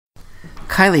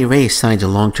Kylie Ray signs a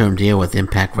long-term deal with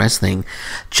Impact Wrestling.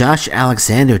 Josh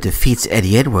Alexander defeats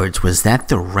Eddie Edwards. Was that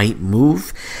the right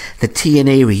move? The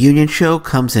TNA reunion show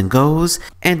comes and goes.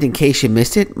 And in case you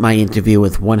missed it, my interview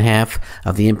with one half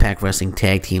of the Impact Wrestling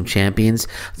Tag Team Champions,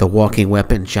 the Walking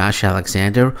Weapon, Josh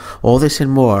Alexander. All this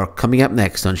and more coming up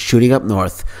next on Shooting Up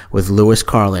North with Lewis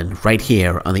Carlan, right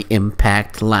here on the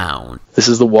Impact Lounge. This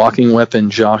is the Walking Weapon,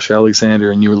 Josh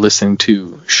Alexander, and you're listening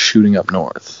to Shooting Up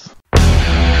North.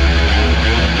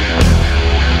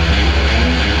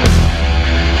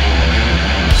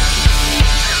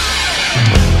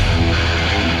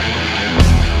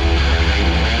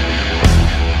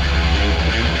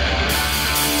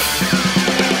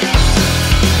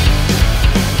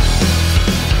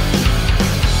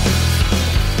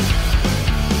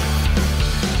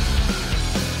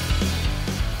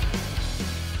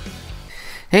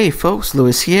 Hey folks,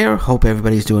 Lewis here. Hope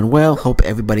everybody's doing well. Hope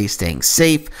everybody's staying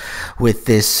safe with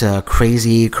this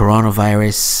crazy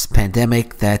coronavirus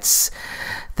pandemic that's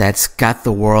got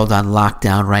the world on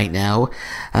lockdown right now.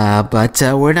 But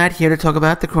we're not here to talk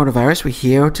about the coronavirus. We're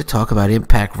here to talk about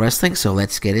Impact Wrestling, so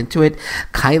let's get into it.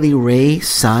 Kylie Ray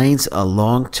signs a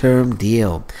long-term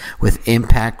deal with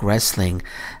Impact Wrestling.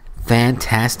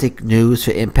 Fantastic news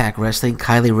for Impact Wrestling.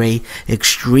 Kylie Ray,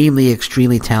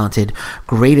 extremely talented.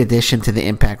 Great addition to the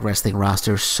Impact Wrestling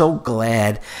roster. So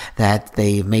glad that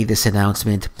they made this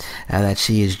announcement that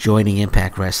she is joining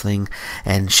Impact Wrestling.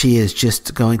 And she is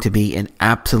just going to be an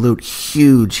absolute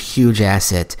huge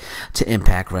asset to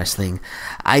Impact Wrestling.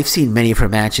 I've seen many of her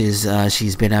matches.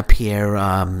 She's been up here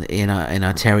in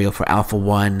Ontario for Alpha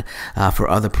One, for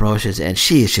other promotions, and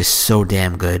she is just so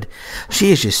damn good.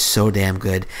 She is just so damn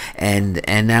good. And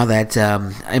now that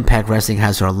Impact Wrestling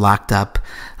has her locked up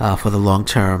for the long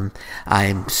term,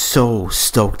 I'm so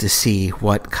stoked to see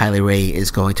what Kylie Ray is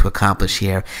going to accomplish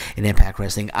here in Impact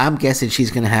Wrestling. I'm guessing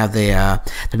she's going to have the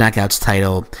Knockouts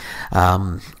title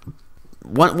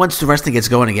once the wrestling gets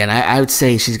going again. I would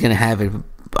say she's going to have it.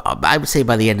 I would say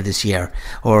by the end of this year,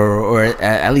 or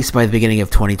at least by the beginning of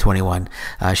 2021,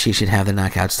 she should have the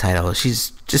Knockouts title.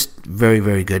 She's just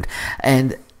very good.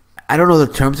 And I don't know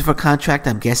the terms of her contract.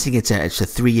 I'm guessing it's a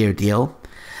 3-year deal.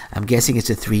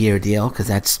 Because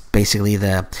that's basically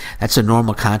that's a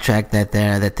normal contract that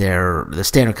they're the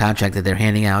standard contract that they're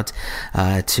handing out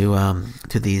to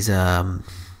these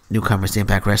newcomers to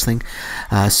Impact Wrestling.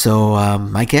 So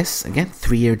my guess, again,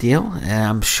 3-year deal.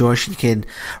 I'm sure she can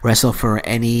wrestle for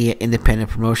any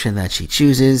independent promotion that she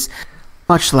chooses,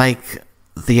 much like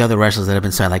the other wrestlers that have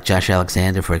been signed, like Josh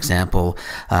Alexander, for example,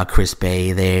 Chris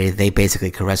Bay. They basically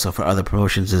could wrestle for other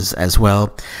promotions as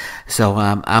well. So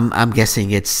I'm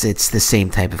guessing it's the same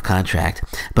type of contract.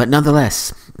 But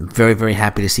nonetheless, very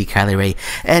happy to see Kylie Ray.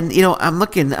 And I'm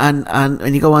looking on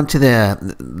when you go onto the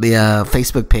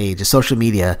Facebook page, the social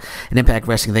media in Impact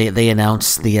Wrestling, they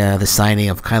announced the signing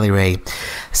of Kylie Ray.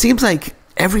 Seems like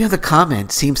every other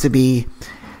comment seems to be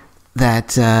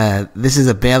that this is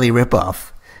a Bayley ripoff.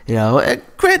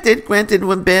 Granted,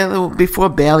 when before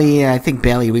Bayley, I think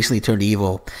Bayley recently turned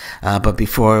evil, but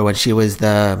before, when she was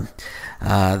the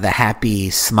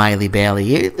happy, smiley Bayley,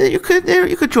 you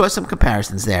could draw some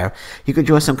comparisons there. But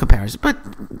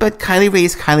Kylie Ray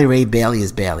is Kylie Ray, Bayley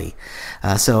is Bayley.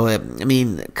 So I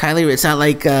mean, Kylie, it's not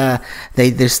like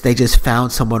they just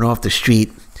found someone off the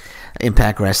street,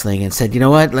 Impact Wrestling, and said, you know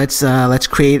what, let's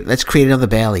create another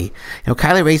Bayley.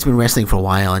 Kylie Ray's been wrestling for a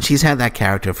while, and she's had that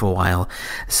character for a while.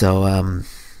 So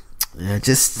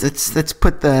just let's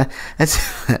put the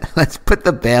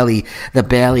Bayley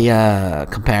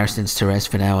comparisons to rest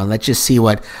for now, and let's just see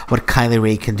what Kylie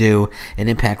Ray can do in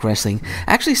Impact Wrestling.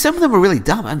 Actually, some of them are really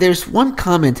dumb. And there's one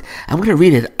comment, I'm going to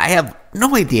read it. I have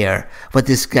no idea what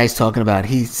this guy's talking about.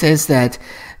 He says that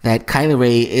Kylie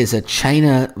Ray is a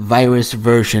China virus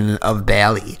version of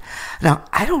Bayley. Now,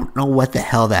 I don't know what the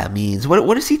hell that means.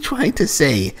 What is he trying to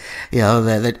say?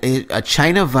 That a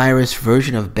China virus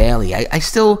version of Bayley.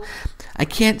 I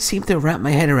can't seem to wrap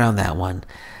my head around that one.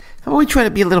 I'm only trying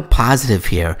to be a little positive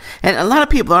here. And a lot of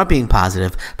people are being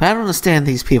positive, but I don't understand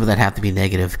these people that have to be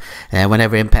negative.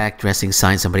 Whenever Impact Wrestling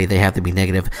signs somebody, they have to be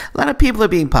negative. A lot of people are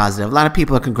being positive. A lot of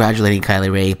people are congratulating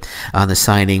Kylie Ray on the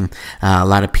signing. A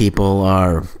lot of people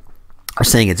are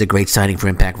saying it's a great signing for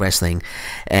Impact Wrestling,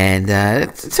 and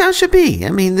it's how it should be.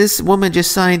 I mean, this woman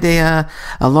just signed a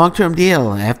long-term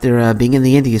deal after being in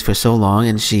the Indies for so long,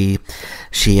 and she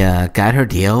got her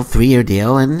deal, 3-year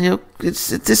deal, and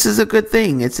this is a good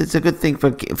thing. It's a good thing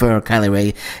for Kylie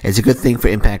Ray. It's a good thing for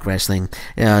Impact Wrestling.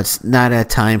 It's not a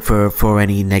time for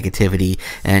any negativity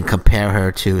and compare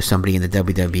her to somebody in the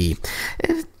WWE.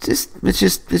 It's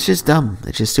just dumb.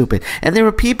 It's just stupid. And there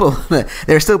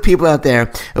are still people out there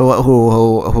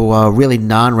who are really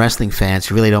non-wrestling fans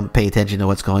who really don't pay attention to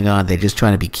what's going on. They're just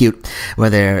trying to be cute, where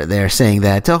they're saying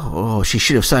that oh she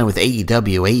should have signed with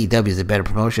AEW. AEW is a better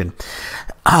promotion.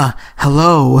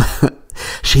 Hello.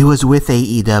 She was with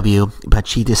AEW, but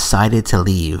she decided to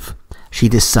leave. She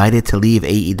decided to leave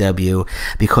AEW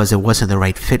because it wasn't the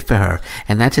right fit for her.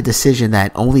 And that's a decision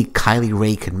that only Kylie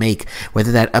Ray could make.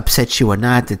 Whether that upsets you or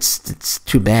not, it's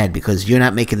too bad, because you're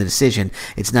not making the decision.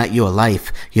 It's not your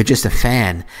life. You're just a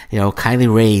fan.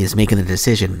 Kylie Ray is making the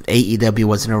decision. AEW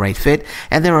wasn't a right fit.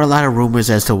 And there are a lot of rumors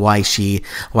as to why she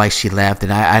left.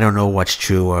 And I don't know what's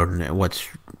true or what's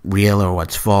real or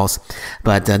what's false,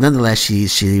 but nonetheless,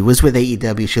 she was with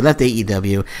AEW. She left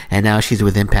AEW, and now she's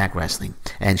with Impact Wrestling,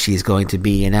 and she's going to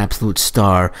be an absolute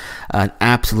star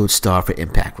for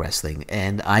Impact Wrestling.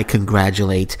 And I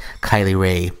congratulate Kylie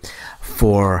Ray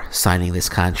for signing this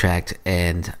contract,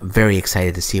 and very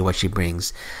excited to see what she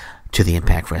brings to the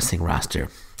Impact Wrestling roster.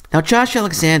 Now, Josh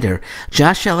Alexander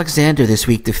this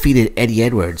week defeated Eddie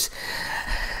Edwards.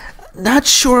 Not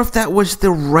sure if that was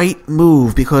the right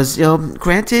move, because,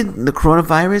 granted, the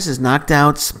coronavirus has knocked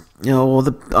out, all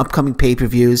the upcoming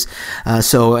pay-per-views.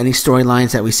 So any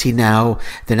storylines that we see now,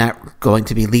 they're not going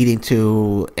to be leading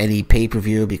to any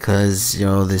pay-per-view because,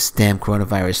 this damn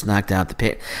coronavirus knocked out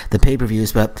the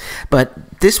pay-per-views. But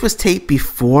this was taped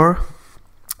before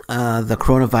the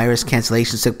coronavirus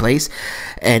cancellations took place,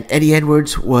 and Eddie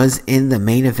Edwards was in the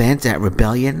main event at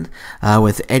Rebellion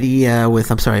with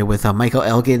Michael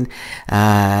Elgin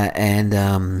and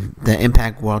the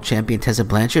Impact World Champion Tessa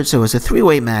Blanchard. So it was a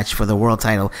three-way match for the world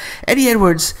title. Eddie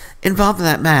Edwards, involved in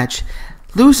that match,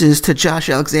 loses to Josh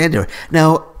Alexander.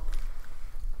 Now,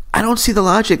 I don't see the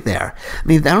logic there.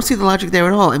 I don't see the logic there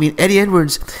at all. Eddie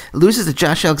Edwards loses to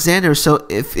Josh Alexander. So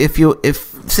if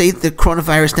say the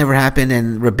coronavirus never happened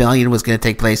and Rebellion was going to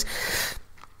take place,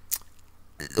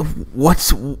 where's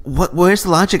the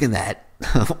logic in that?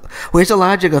 Where's the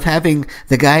logic of having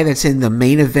the guy that's in the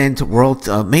main event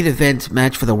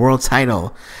match for the world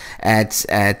title at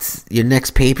your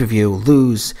next pay-per-view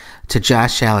lose to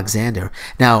Josh Alexander?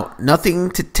 Now, nothing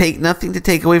to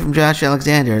take away from Josh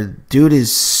Alexander. Dude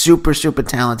is super, super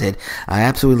talented. I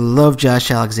absolutely love Josh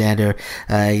Alexander.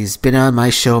 He's been on my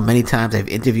show many times. I've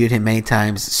interviewed him many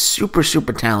times. Super,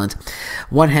 super talent.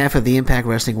 One half of the Impact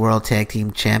Wrestling World Tag Team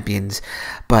Champions.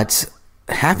 But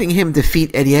having him defeat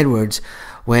Eddie Edwards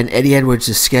when Eddie Edwards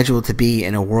is scheduled to be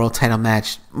in a world title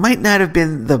match might not have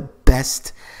been the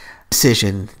best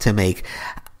decision to make.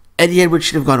 Eddie Edwards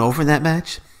should have gone over in that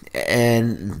match,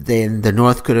 and then the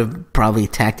North could have probably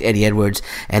attacked Eddie Edwards,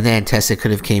 and then Tessa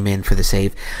could have came in for the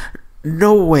save.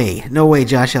 No way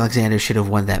Josh Alexander should have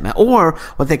won that match. Or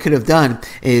what they could have done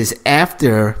is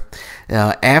after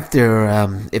if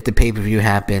the pay-per-view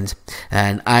happened,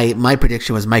 and my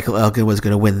prediction was Michael Elgin was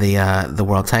going to win the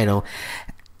world title.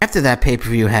 After that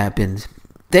pay-per-view happened,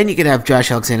 then you could have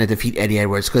Josh Alexander defeat Eddie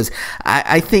Edwards, because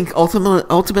I think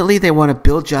ultimately they want to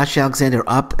build Josh Alexander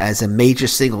up as a major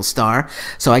single star.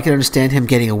 So I can understand him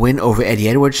getting a win over Eddie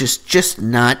Edwards, just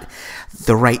not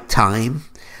the right time,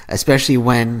 especially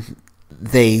when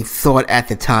they thought at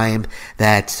the time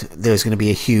that there was going to be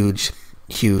a huge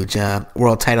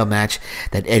world title match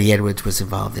that Eddie Edwards was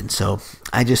involved in. So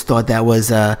I just thought that was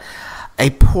a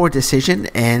poor decision.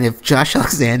 And if Josh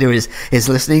Alexander is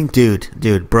listening,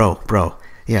 dude, bro,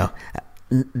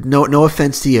 no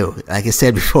offense to you. Like I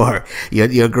said before,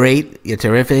 you're great, you're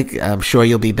terrific. I'm sure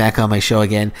you'll be back on my show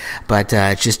again. But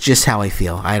just how I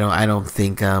feel. I don't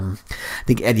think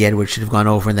Eddie Edwards should have gone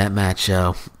over in that match.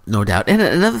 No doubt. And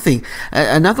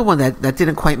another one that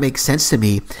didn't quite make sense to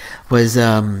me was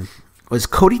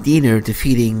Cody Deaner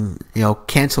defeating,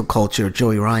 cancel culture,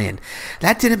 Joey Ryan.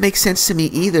 That didn't make sense to me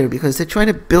either, because they're trying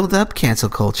to build up cancel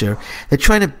culture. They're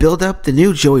trying to build up the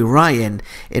new Joey Ryan,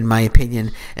 in my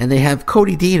opinion, and they have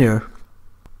Cody Deaner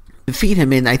defeat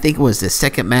him in, I think it was the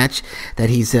second match that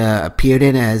he's appeared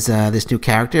in as this new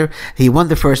character. He won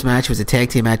the first match. It was a tag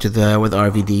team match with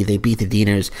RVD. They beat the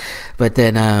Deaners, but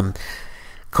then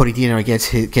Cody Deaner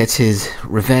gets his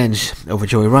revenge over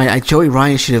Joey Ryan. Joey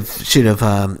Ryan should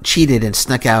have cheated and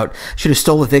snuck out. Should have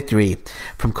stole a victory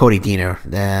from Cody Deaner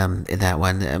in that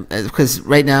one. Because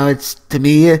right now it's, to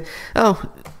me,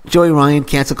 Joey Ryan,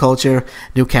 cancel culture,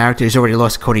 new character. He's already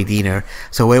lost Cody Deaner.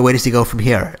 So where does he go from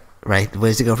here? right?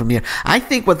 Where's it go from here? I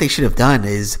think what they should have done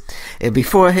is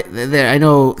before there. I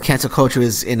know cancel culture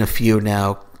is in a feud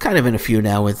now, kind of in a feud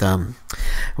now with the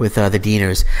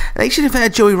Deaners. They should have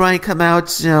had Joey Ryan come out,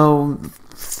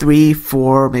 3,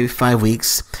 4, maybe 5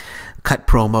 weeks, cut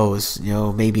promos,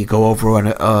 maybe go over on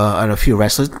a few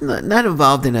wrestlers not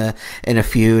involved in a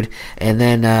feud, and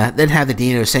then have the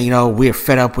Deaners saying, we're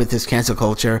fed up with this cancel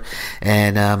culture,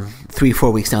 and 3,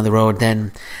 4 weeks down the road,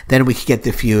 then we could get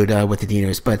the feud with the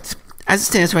Deaners. But as it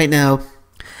stands right now,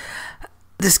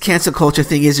 this cancel culture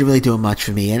thing isn't really doing much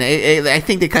for me, and I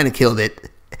think they kind of killed it,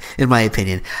 in my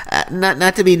opinion.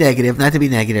 Not to be negative,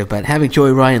 but having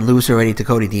Joey Ryan lose already to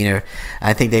Cody Deaner,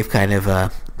 I think they've kind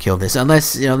of killed this.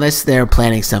 Unless they're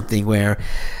planning something where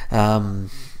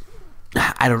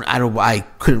I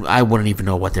wouldn't even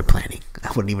know what they're planning.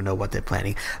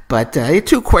 But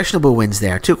 2 questionable wins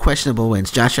there. 2 questionable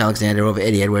wins. Josh Alexander over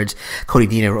Eddie Edwards, Cody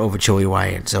Deaner over Joey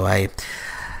Ryan. So I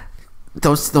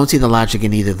don't see the logic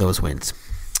in either of those wins.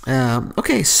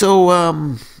 Okay, so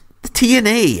the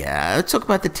TNA. Let's talk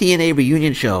about the TNA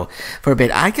reunion show for a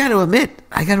bit. I got to admit,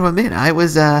 I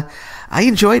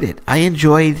enjoyed it. I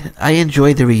enjoyed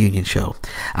the reunion show.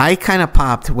 I kind of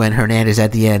popped when Hernandez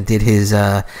at the end did his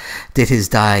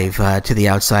dive to the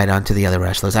outside onto the other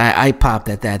wrestlers. I popped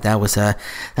at that. That was a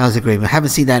great one. I haven't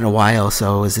seen that in a while,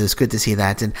 so it was good to see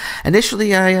that. And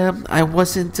initially, I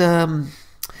wasn't.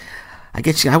 I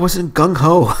wasn't gung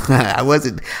ho. I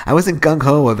wasn't gung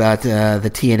ho about the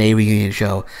TNA reunion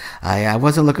show. I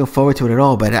wasn't looking forward to it at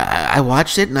all. But I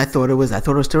watched it and I thought it was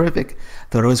terrific.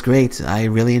 Thought it was great. I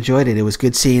really enjoyed it. It was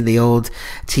good seeing the old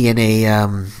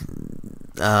TNA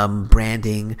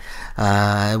branding.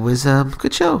 It was a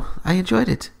good show. I enjoyed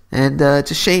it. And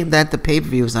it's a shame that the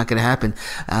pay-per-view is not going to happen.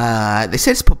 They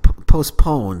said it's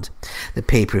postponed, the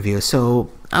pay-per-view. So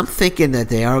I'm thinking that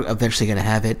they are eventually going to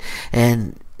have it.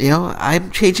 And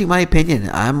I'm changing my opinion.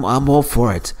 I'm all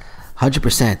for it,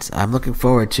 100%. I'm looking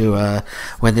forward to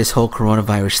when this whole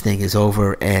coronavirus thing is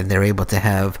over and they're able to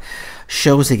have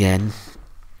shows again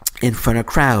in front of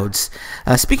crowds.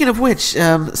 Speaking of which,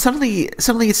 suddenly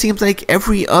it seems like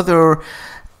every other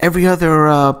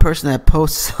person that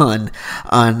posts on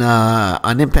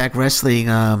Impact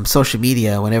Wrestling social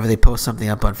media, whenever they post something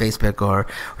up on Facebook or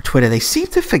Twitter, they seem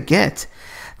to forget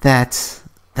that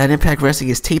Impact Wrestling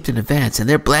is taped in advance, and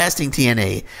they're blasting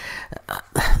TNA.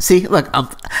 See, look,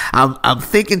 I'm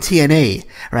thinking TNA,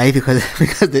 right? Because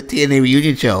the TNA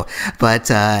reunion show, but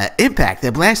Impact,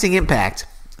 they're blasting Impact.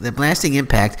 They're blasting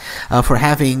Impact for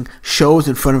having shows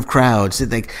in front of crowds.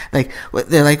 They're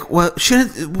like, well,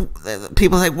 shouldn't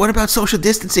people are like, what about social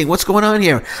distancing? What's going on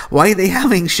here? Why are they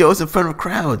having shows in front of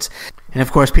crowds? And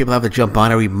of course, people have to jump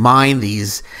on and remind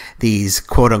these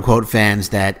quote unquote fans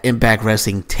that Impact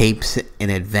Wrestling tapes in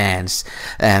advance.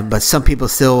 But some people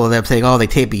still, they're saying, oh, they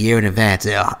tape a year in advance.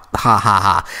 Ha ha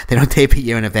ha! They don't tape a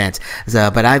year in advance.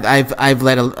 But I've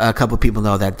let a couple of people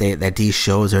know that these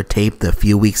shows are taped a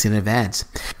few weeks in advance.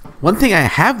 One thing I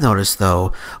have noticed,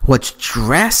 though, what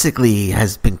drastically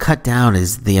has been cut down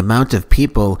is the amount of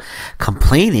people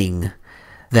complaining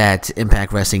that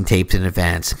Impact Wrestling taped in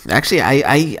advance. Actually,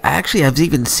 I actually have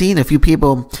even seen a few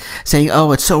people saying,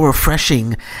 "Oh, it's so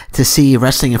refreshing to see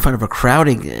wrestling in front of a crowd.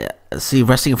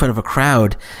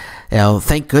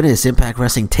 Thank goodness Impact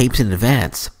Wrestling tapes in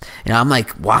advance." I'm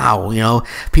like, wow.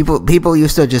 People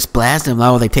used to just blast them.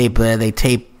 Oh, they tape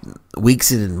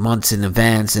weeks and months in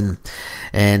advance, and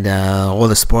all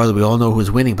the spoilers. We all know who's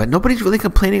winning, but nobody's really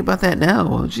complaining about that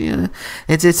now.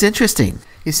 It's interesting.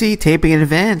 You see, taping in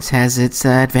advance has its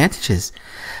advantages,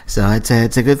 so it's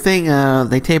a good thing.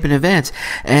 They tape in advance,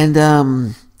 and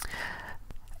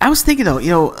I was thinking though,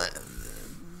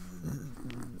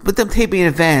 with them taping in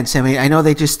advance. I mean, I know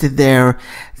they just did their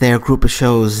group of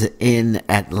shows in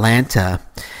Atlanta,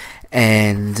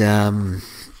 and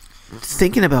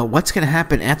thinking about what's going to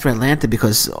happen after Atlanta,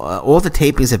 because all the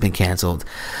tapings have been canceled,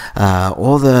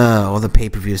 all the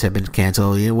pay-per-views have been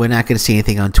canceled. We're not going to see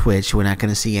anything on Twitch. We're not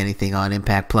going to see anything on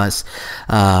Impact Plus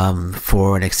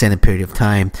for an extended period of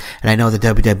time. And I know the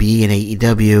WWE and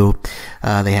AEW,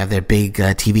 they have their big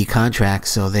TV contracts,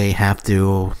 so they have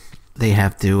to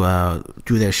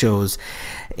do their shows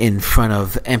in front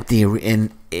of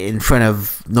in front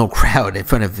of no crowd,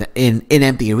 in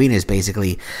empty arenas,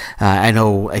 basically.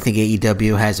 I think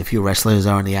AEW has a few wrestlers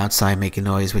on the outside making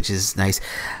noise, which is nice,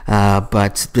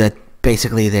 but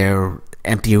basically they're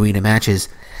empty arena matches.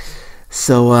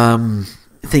 So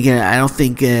thinking, I don't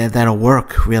think that'll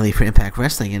work really for Impact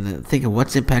Wrestling, and thinking,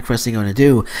 what's Impact Wrestling going to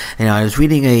do? I was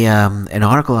reading an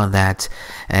article on that,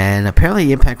 and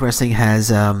apparently Impact Wrestling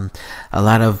has a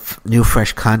lot of new,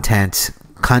 fresh content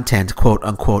content, quote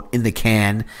unquote, in the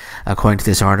can, according to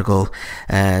this article.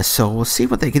 So we'll see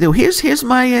what they can do. Here's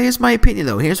my opinion,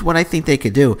 though. Here's what I think they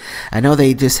could do. I know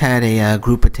they just had a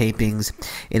group of tapings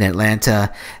in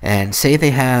Atlanta, and say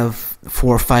they have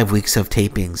 4 or 5 weeks of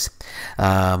tapings.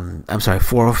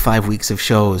 4 or 5 weeks of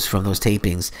shows from those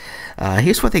tapings.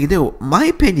 Here's what they can do. My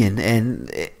opinion, and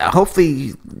hopefully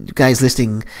you guys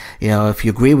listening, if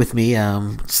you agree with me,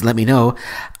 just let me know.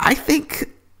 I think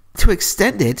to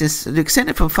extend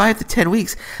it from 5 to 10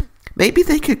 weeks, maybe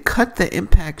they could cut the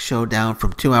Impact show down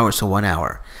from 2 hours to 1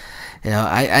 hour.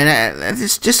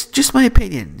 It's just my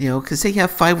opinion. Because they have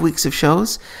 5 weeks of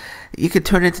shows, you could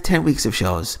turn it into 10 weeks of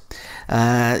shows.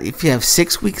 If you have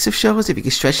 6 weeks of shows, if you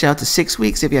can stretch it out to 6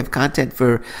 weeks, if you have content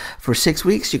for 6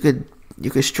 weeks, you could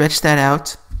stretch that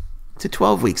out to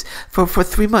 12 weeks. For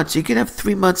 3 months, you can have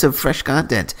 3 months of fresh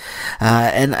content.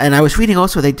 And I was reading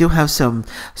also they do have some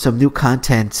new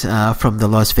content from the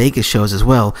Las Vegas shows as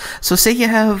well. So say you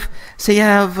have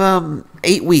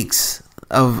 8 weeks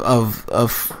of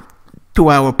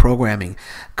 2-hour programming.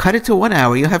 Cut it to 1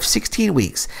 hour, you'll have 16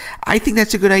 weeks. I think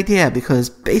that's a good idea because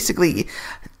basically,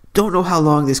 don't know how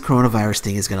long this coronavirus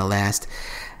thing is going to last.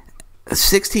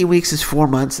 16 weeks is 4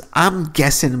 months. I'm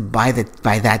guessing by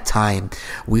that time,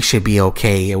 we should be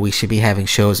okay. We should be having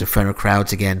shows in front of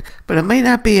crowds again. But it may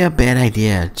not be a bad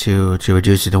idea to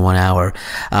reduce it to 1 hour.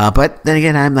 But then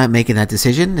again, I'm not making that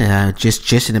decision.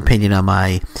 Just an opinion on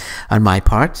my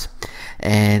part.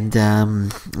 And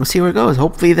we'll see where it goes.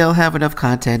 Hopefully they'll have enough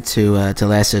content to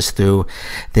last us through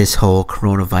this whole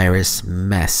coronavirus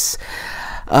mess.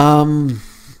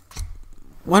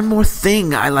 One more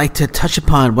thing I like to touch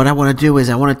upon. What I want to do is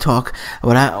I want to talk.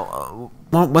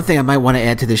 One thing I might want to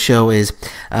add to the show is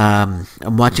I'm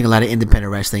watching a lot of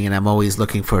independent wrestling, and I'm always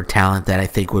looking for talent that I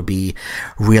think would be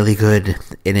really good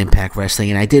in Impact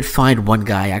Wrestling. And I did find one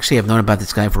guy. Actually, I've known about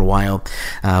this guy for a while,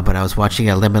 but I was watching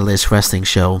a Limitless Wrestling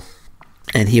show,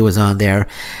 and he was on there.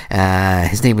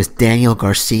 His name is Daniel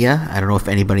Garcia. I don't know if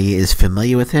anybody is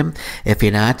familiar with him. If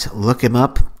you're not, look him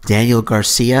up. Daniel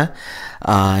Garcia.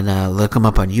 Look him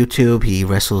up on YouTube. He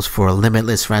wrestles for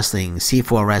Limitless Wrestling,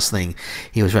 C4 Wrestling.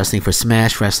 He was wrestling for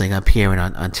Smash Wrestling up here in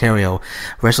Ontario.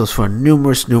 Wrestles for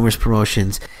numerous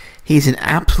promotions. He's an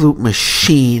absolute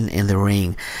machine in the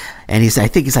ring. And I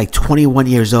think he's like 21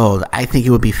 years old. I think he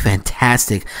would be a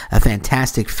fantastic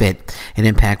fit in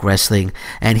Impact Wrestling.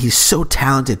 And he's so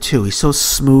talented too. He's so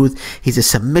smooth. He's a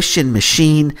submission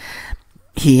machine.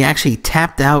 He actually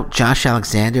tapped out Josh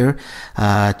Alexander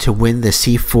to win the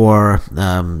C4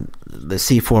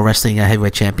 Wrestling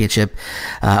Heavyweight Championship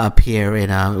up here it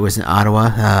was in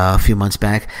Ottawa a few months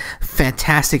back.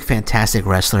 Fantastic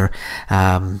wrestler.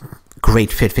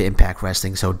 Great fit for Impact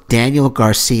Wrestling. So Daniel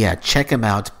Garcia, check him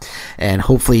out, and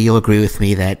hopefully you'll agree with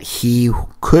me that he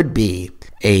could be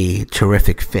a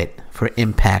terrific fit for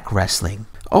Impact Wrestling.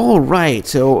 All right,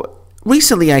 so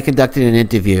recently I conducted an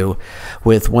interview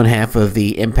with one half of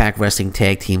the Impact Wrestling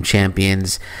Tag Team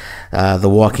Champions, the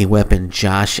Walking Weapon,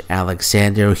 Josh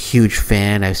Alexander. Huge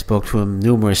fan. I've spoke to him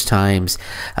numerous times,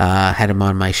 had him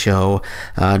on my show,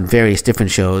 on various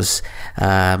different shows.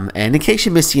 And in case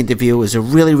you missed the interview, it was a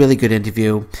really good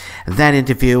interview. That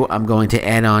interview I'm going to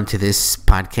add on to this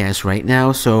podcast right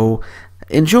now. So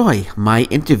enjoy my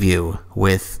interview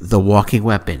with the Walking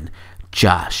Weapon,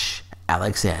 Josh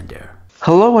Alexander.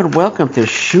 Hello and welcome to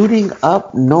Shooting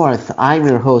Up North. I'm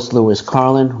your host,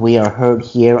 Carlan. We are heard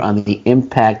here on the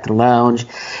Impact Lounge,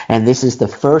 and this is the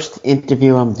first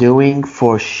interview I'm doing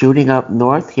for Shooting Up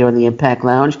North here on the Impact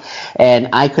Lounge, and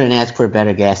I couldn't ask for a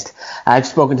better guest. I've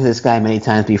spoken to this guy many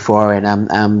times before, and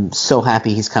I'm so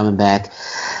happy he's coming back,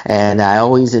 and I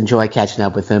always enjoy catching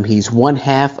up with him. He's one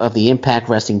half of the Impact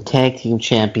Wrestling Tag Team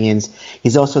Champions.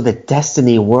 He's also the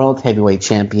Destiny World Heavyweight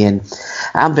Champion.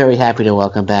 I'm very happy to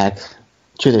welcome back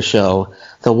to the show,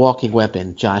 the Walking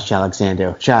Weapon, Josh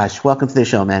Alexander. Josh, welcome to the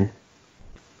show, man.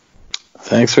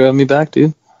 Thanks for having me back,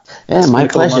 dude. Yeah, it's my been a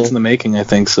couple pleasure. months in the making, I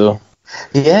think so.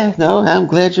 Yeah, no, I'm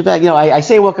glad you're back. I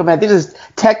say welcome back. This is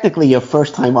technically your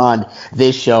first time on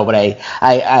this show, but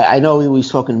I know we've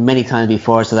spoken many times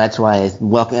before, so that's why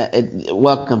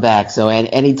welcome back. So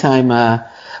anytime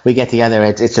we get together,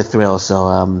 it's a thrill. So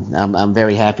I'm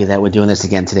very happy that we're doing this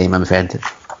again today, my friend.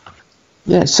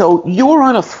 Yeah, so you were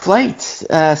on a flight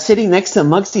sitting next to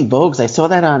Muggsy Bogues. I saw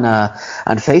that on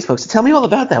Facebook. So tell me all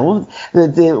about that. Well,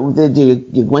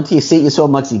 you went to your seat, you saw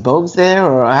Muggsy Bogues there,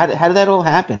 or how did that all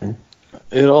happen?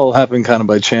 It all happened kind of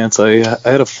by chance. I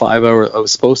had I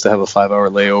was supposed to have a 5-hour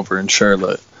layover in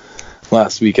Charlotte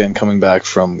last weekend coming back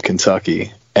from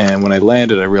Kentucky. And when I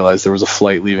landed, I realized there was a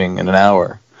flight leaving in an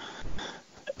hour.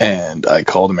 And I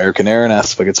called American Air and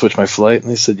asked if I could switch my flight,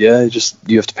 and they said, yeah,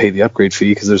 you have to pay the upgrade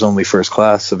fee because there's only first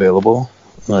class available.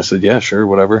 And I said, yeah, sure,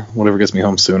 whatever gets me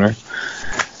home sooner.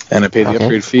 And I paid the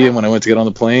upgrade fee, and when I went to get on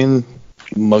the plane,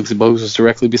 Muggsy Bogues was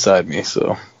directly beside me.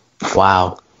 So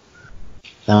wow.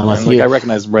 I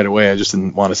recognized him right away. I just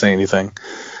didn't want to say anything.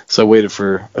 So I waited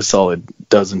for a solid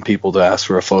dozen people to ask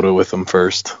for a photo with him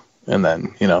first. And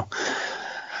then,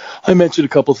 I mentioned a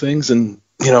couple things, and,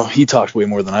 he talked way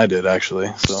more than I did,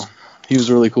 actually. So he was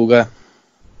a really cool guy.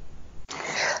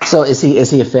 So is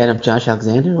he a fan of Josh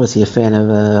Alexander? Was he a fan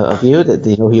of you? Do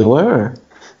you know who you were?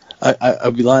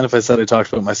 I'd be lying if I said I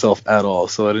talked about myself at all.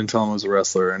 So I didn't tell him I was a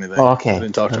wrestler or anything. Oh, okay. I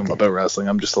didn't talk to him about wrestling.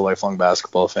 I'm just a lifelong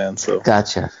basketball fan. So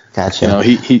Gotcha.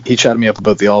 He chatted me up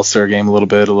about the All-Star game a little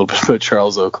bit about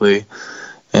Charles Oakley,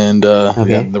 and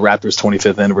the Raptors'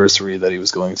 25th anniversary that he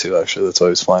was going to. Actually, that's why he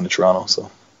was flying to Toronto.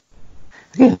 So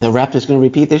the Raptors going to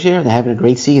repeat this year? They're having a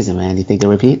great season, man. Do you think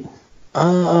they'll repeat?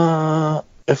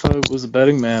 If I was a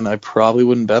betting man, I probably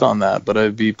wouldn't bet on that, but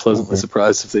I'd be pleasantly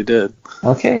surprised if they did.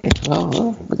 Okay.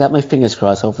 Well, I got my fingers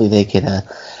crossed. Hopefully they could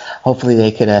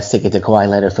stick it to Kawhi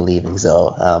Leonard for leaving.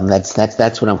 So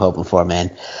that's what I'm hoping for, man.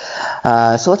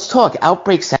 So let's talk.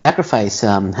 Outbreak Sacrifice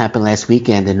happened last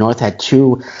weekend, and North had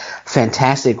two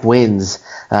fantastic wins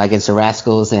against the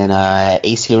Rascals and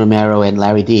AC Romero and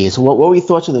Larry D. So what were your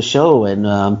thoughts on the show and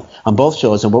on both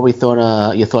shows, and what were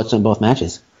your thoughts on both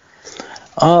matches?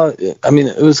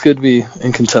 It was good to be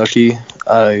in Kentucky.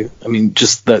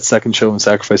 Just that second show in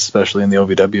Sacrifice, especially in the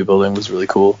OVW building, was really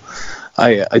cool.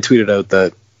 I tweeted out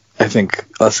that I think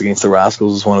us against the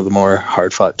Rascals is one of the more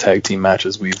hard-fought tag team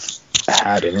matches we've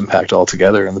had in Impact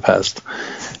altogether in the past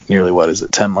nearly,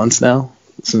 10 months now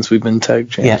since we've been tag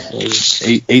champs?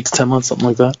 Yeah. 8 to 10 months, something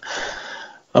like that.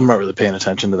 I'm not really paying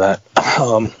attention to that.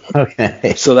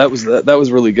 Okay. So that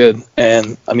was really good.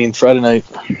 And Friday night,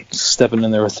 stepping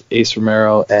in there with Ace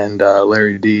Romero and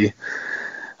Larry D.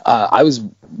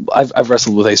 I've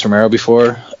wrestled with Ace Romero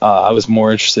before. I was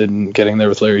more interested in getting there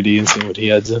with Larry D and seeing what he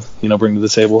had to bring to the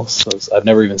table. So I've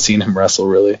never even seen him wrestle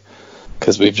really,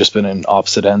 because we've just been in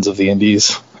opposite ends of the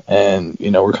Indies, and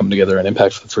we're coming together in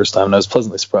Impact for the first time. And I was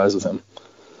pleasantly surprised with him.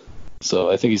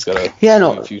 So I think he's got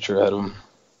a future ahead of him.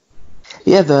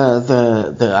 Yeah,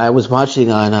 I was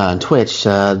watching on Twitch,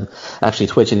 actually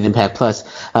Twitch and Impact Plus.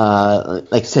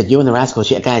 Like I said, you and the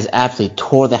Rascals, you guys absolutely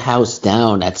tore the house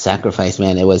down at Sacrifice,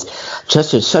 man. It was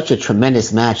just such a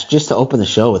tremendous match just to open the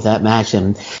show with that match,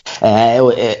 and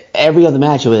every other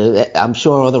match, I'm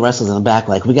sure all the wrestlers in the back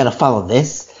like, we got to follow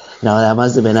this. That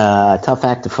must have been a tough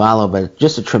act to follow, but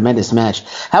just a tremendous match.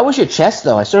 How was your chest,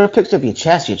 though? I saw a picture of your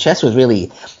chest. Your chest was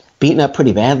really beaten up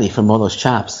pretty badly from all those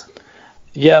chops.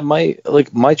 Yeah, my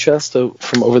chest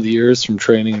from over the years from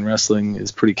training and wrestling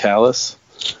is pretty callous,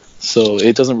 so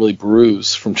it doesn't really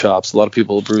bruise from chops. A lot of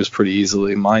people bruise pretty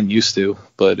easily. Mine used to,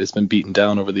 but it's been beaten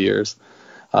down over the years.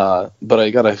 But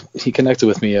he connected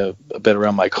with me a bit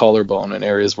around my collarbone in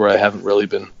areas where I haven't really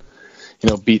been,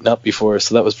 beaten up before.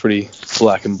 So that was pretty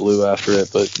black and blue after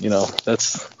it. But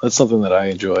that's something that I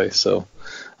enjoy. So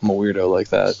I'm a weirdo like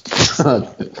that.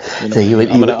 So you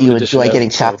enjoy getting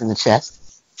chopped in the chest?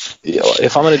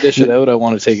 If I'm going to dish it out, I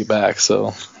want to take it back.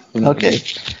 So, Okay.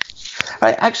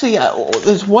 Right. Actually,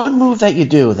 there's one move that you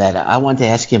do that I wanted to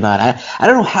ask you about. I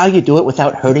don't know how you do it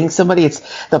without hurting somebody.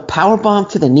 It's the power bomb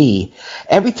to the knee.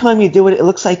 Every time you do it, it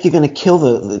looks like you're going to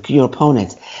kill your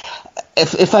opponent.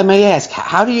 If I may ask,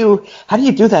 how do you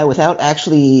do that without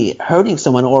actually hurting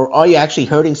someone, or are you actually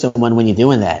hurting someone when you're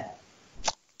doing that?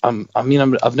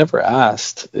 I've never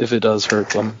asked if it does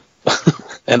hurt them,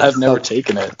 and I've never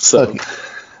taken it. So.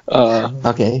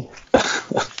 Okay.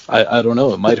 I don't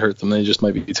know. It might hurt them. They just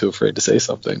might be too afraid to say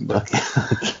something. But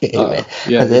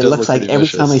it looks like every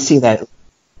time I see that.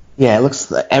 Yeah, it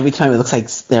looks like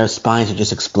their spines are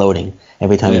just exploding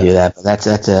every time you do that. But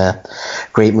that's a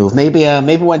great move. Maybe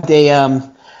one day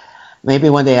I'll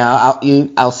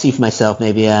see for myself.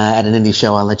 Maybe at an indie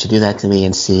show I'll let you do that to me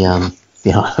and see.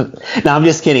 No, I'm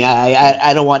just kidding.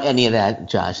 I don't want any of that,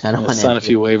 Josh. I don't want sign a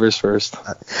few waivers first.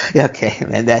 Okay,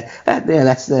 man.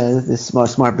 That's the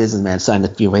smart businessman. Sign a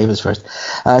few waivers first.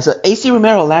 So AC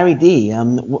Romero, Larry D.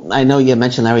 I know you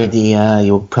mentioned Larry D.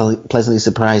 You were pleasantly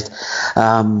surprised.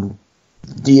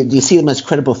 Do you see them as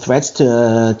credible threats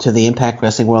to the Impact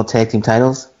Wrestling World Tag Team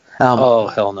titles? Oh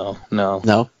hell no.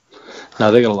 No,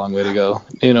 they got a long way to go.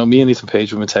 Me and Ethan Page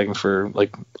have been tagging for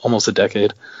like almost a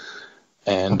decade.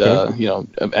 And,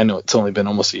 I know it's only been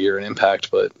almost a year in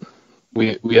Impact, but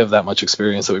we have that much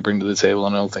experience that we bring to the table,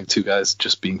 and I don't think two guys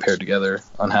just being paired together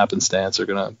on happenstance are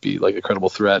going to be like a credible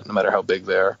threat, no matter how big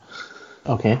they are.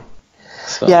 Okay.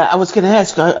 So. Yeah, I was going to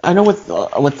ask. I know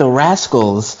with the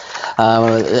Rascals,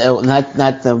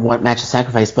 not the one match of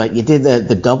sacrifice, but you did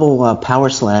the double power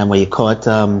slam where you caught.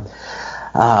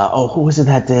 Who was it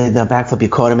that did the backflip? You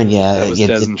caught him, and That was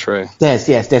Des and Trey.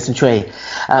 Des and Trey.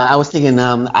 I was thinking,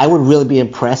 I would really be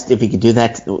impressed if you could do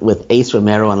that with Ace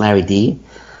Romero and Larry D.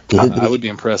 I would be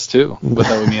impressed too, but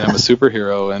that would mean I'm a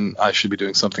superhero and I should be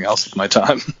doing something else with my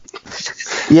time.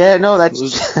 Yeah, no,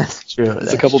 that's true.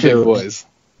 It's a couple big boys.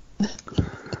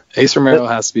 Ace Romero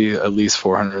has to be at least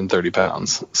 430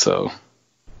 pounds, so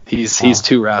he's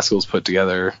two Rascals put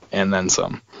together and then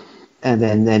some. And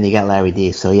then you got Larry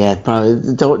D. So yeah,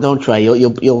 probably don't try.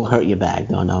 You'll hurt your back.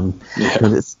 Don't.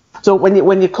 Yeah. So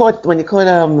when you caught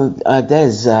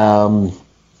Des.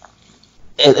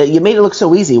 You made it look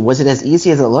so easy. Was it as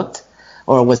easy as it looked,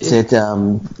 or was it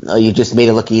you just made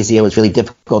it look easy? It was really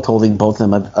difficult holding both of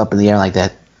them up in the air like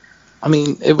that. I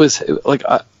mean, it was like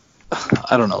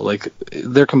I don't know. Like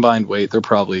their combined weight, they're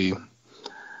probably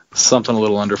something a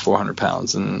little under 400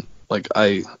 pounds, and like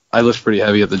I lift pretty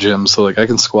heavy at the gym, so like I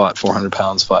can squat 400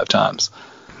 pounds 5 times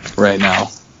right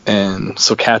now, and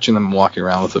so catching them and walking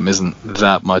around with them isn't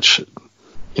that much.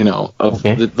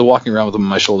 The walking around with them on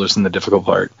my shoulders and the difficult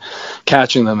part.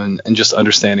 Catching them and just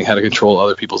understanding how to control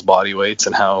other people's body weights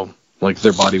and how like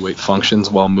their body weight functions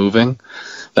while moving.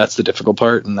 That's the difficult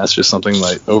part, and that's just something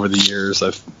like over the years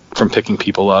from picking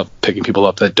people up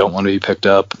that don't want to be picked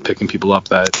up, picking people up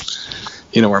that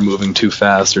are moving too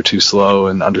fast or too slow,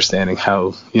 and understanding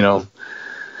how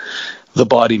the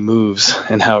body moves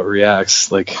and how it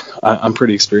reacts. Like I'm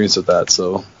pretty experienced with that,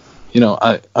 so.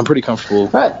 I'm pretty comfortable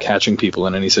catching people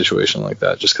in any situation like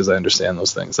that just because I understand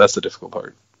those things. That's the difficult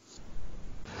part.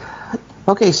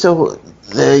 Okay, so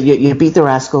you beat the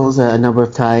Rascals a number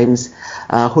of times.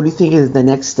 Who do you think is the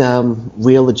next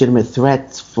real legitimate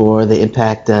threat for the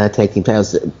Impact tag team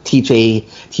titles?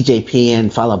 TJP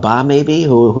and Falaba maybe?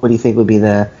 Who do you think would be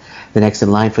the next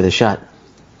in line for the shot?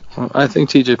 Well, I think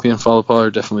TJP and Falaba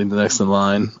are definitely the next in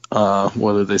line.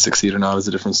 Whether they succeed or not is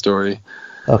a different story.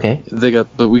 Okay. We got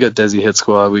Desi Hit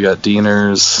Squad, we got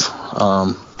Deaners.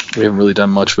 We haven't really done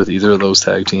much with either of those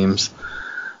tag teams.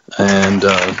 And,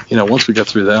 once we get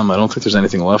through them, I don't think there's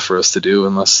anything left for us to do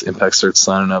unless Impact starts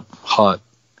signing up hot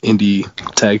indie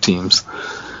tag teams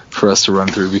for us to run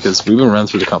through, because we've been running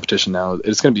through the competition now.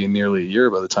 It's going to be nearly a year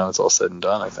by the time it's all said and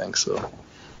done, I think. So.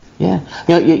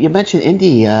 Yeah, you mentioned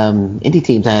indie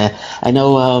teams. I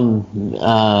know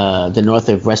the North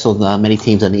have wrestled many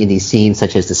teams on the indie scene,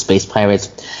 such as the Space Pirates,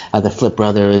 the Flip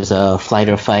Brothers, Flight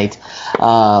or Fight.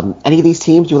 Any of these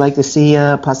teams you would like to see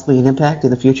possibly an Impact in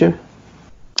the future?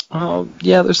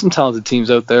 Yeah, there's some talented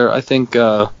teams out there. I think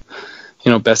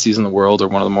Besties in the World are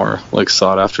one of the more like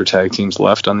sought after tag teams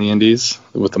left on the indies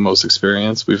with the most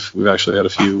experience. We've actually had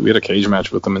we had a cage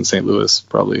match with them in St. Louis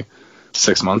probably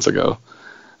 6 months ago.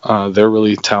 They're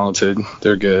really talented.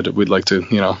 They're good. We'd like to,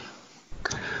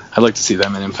 I'd like to see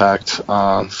them in Impact.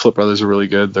 Flip Brothers are really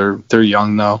good. They're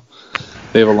young though.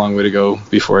 They have a long way to go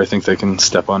before I think they can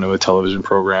step onto a television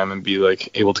program and be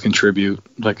like able to contribute.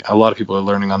 Like a lot of people are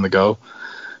learning on the go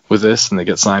with this, and they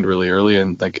get signed really early,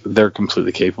 and like they're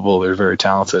completely capable. They're very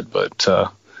talented, but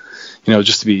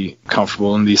just to be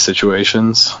comfortable in these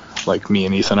situations, like me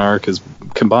and Ethan are, because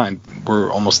combined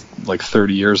we're almost like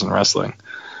 30 years in wrestling.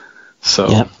 So,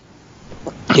 yep.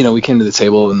 We came to the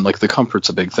table, and like the comfort's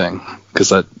a big thing,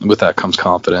 because with that comes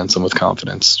confidence, and with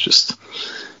confidence just,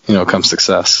 comes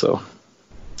success. So,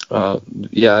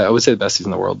 I would say the Besties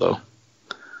in the World though.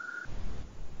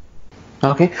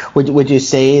 Okay. Would you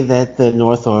say that the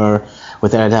North are,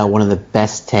 without a doubt, one of the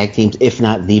best tag teams, if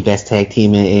not the best tag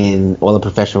team in all of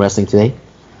professional wrestling today?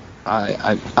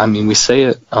 I mean, we say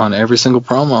it on every single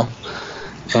promo,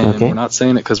 and we're not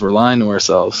saying it because we're lying to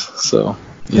ourselves. So.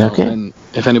 And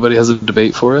if anybody has a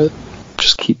debate for it,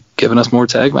 just keep giving us more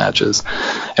tag matches.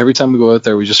 Every time we go out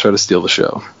there, we just try to steal the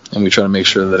show, and we try to make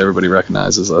sure that everybody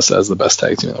recognizes us as the best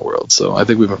tag team in the world. So I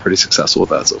think we've been pretty successful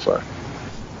with that so far.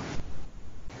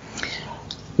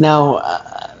 Now,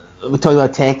 we're talking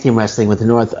about tag team wrestling with the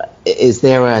North. Is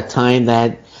there a time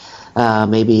that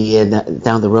maybe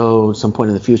down the road, some point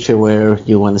in the future, where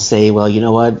you want to say, well, you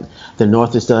know what, the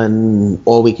North has done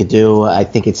all we could do. I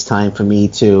think it's time for me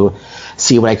to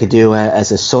see what I could do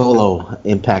as a solo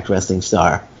Impact Wrestling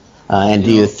star. And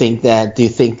do you think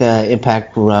the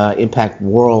Impact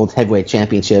World Heavyweight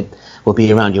Championship will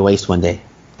be around your waist one day?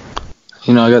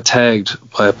 I got tagged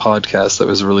by a podcast that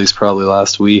was released probably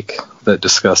last week that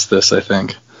discussed this, I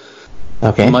think.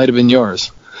 Okay. It might have been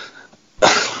yours.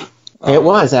 It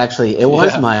was actually. It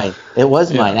was mine. It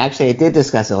was mine. Actually, I did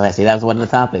discuss it last week. That was one of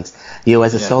the topics. You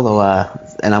as a solo,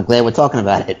 and I'm glad we're talking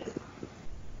about it.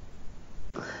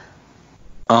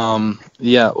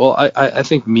 Yeah, well, I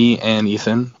think me and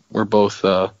Ethan were both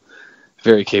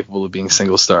very capable of being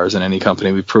single stars in any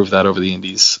company. We proved that over the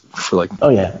indies for like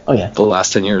the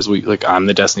last 10 years. I'm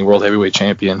the Destiny World Heavyweight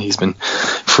Champion. He's been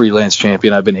freelance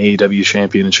champion. I've been AEW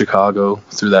champion in Chicago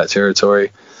through that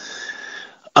territory.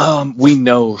 We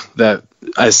know that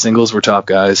as singles we're top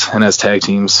guys, and as tag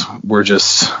teams we're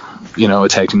just a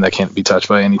tag team that can't be touched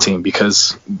by any team,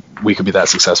 because we could be that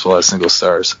successful as single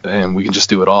stars and we can just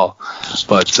do it all.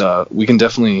 But we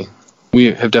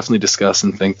have definitely discussed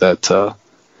and think that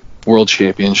world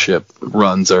championship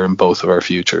runs are in both of our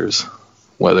futures,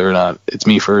 whether or not it's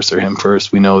me first or him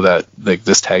first. We know that like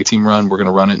this tag team run, we're going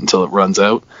to run it until it runs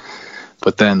out.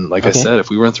 But then, I said, if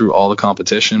we run through all the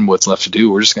competition, what's left to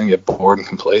do, we're just going to get bored and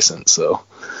complacent. So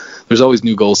there's always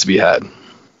new goals to be had.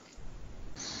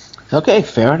 Okay,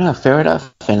 fair enough.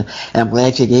 And I'm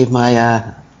glad you gave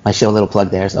my show a little plug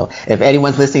there. So if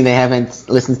anyone's listening, they haven't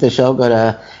listened to the show, go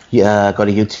to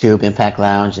YouTube, Impact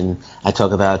Lounge, and I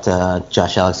talk about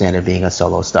Josh Alexander being a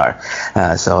solo star.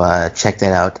 So check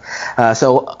that out.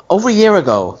 So over a year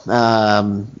ago,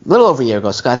 little over a year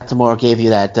ago, Scott D'Amore gave you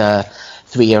that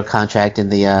 3-year contract in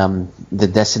the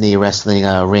Destiny Wrestling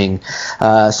ring.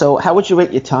 So how would you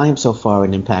rate your time so far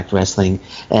in Impact Wrestling?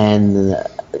 And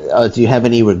do you have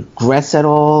any regrets at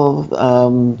all?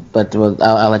 But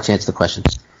I'll let you answer the question.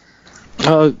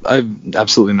 I have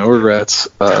absolutely no regrets.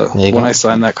 When I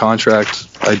signed that contract,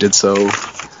 I did so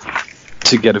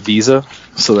to get a visa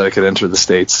so that I could enter the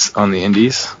States on the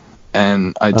indies.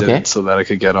 And I did it so that I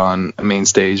could get on a main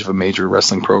stage of a major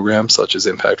wrestling program such as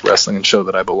Impact Wrestling and show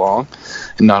that I belong.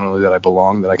 And not only that I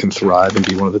belong, that I can thrive and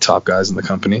be one of the top guys in the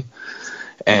company.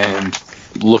 And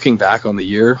looking back on the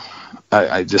year,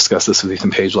 I discussed this with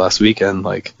Ethan Page last weekend.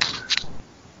 I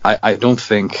don't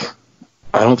think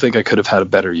I could have had a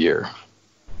better year.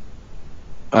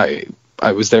 I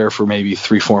was there for maybe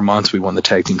 3-4 months. We won the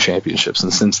tag team championships,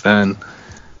 and since then,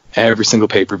 every single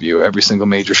pay-per-view, every single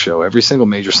major show, every single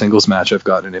major singles match I've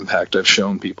got in Impact, I've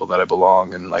shown people that I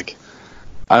belong. And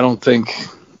I don't think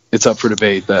it's up for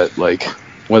debate that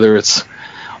whether it's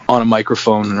on a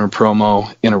microphone or a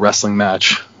promo in a wrestling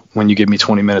match, when you give me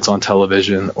 20 minutes on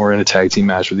television, or in a tag team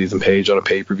match with Ethan Page on a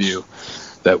pay-per-view,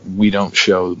 that we don't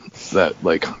show that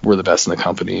we're the best in the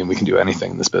company and we can do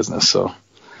anything in this business. So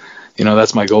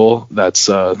that's my goal. That's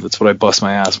what I bust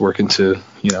my ass working to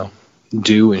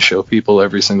do and show people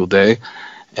every single day.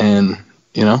 And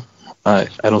I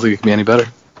don't think it can be any better.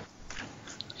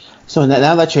 So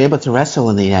now that you're able to wrestle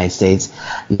in the United States,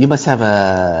 you must have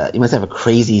a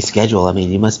crazy schedule. I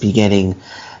mean, you must be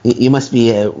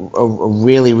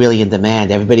really, really in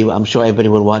demand. I'm sure everybody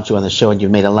would want you on the show, and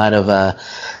you've made a lot of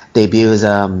debuts.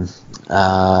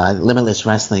 Limitless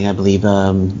Wrestling, I believe.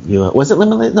 Was it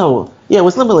Limitless? No, yeah, it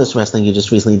was Limitless Wrestling you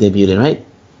just recently debuted in, right?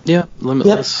 Yeah,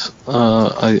 Limitless. Yep.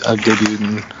 I've debuted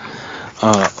and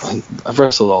I've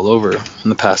wrestled all over in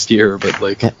the past year,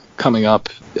 but coming up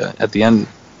at the end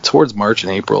towards March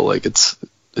and April, it's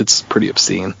pretty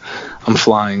obscene. I'm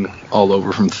flying all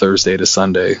over from Thursday to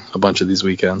Sunday, a bunch of these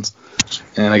weekends,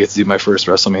 and I get to do my first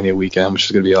WrestleMania weekend, which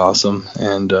is going to be awesome.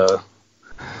 And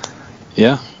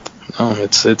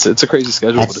it's a crazy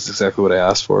schedule, but it's exactly what I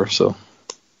asked for. So.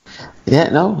 Yeah,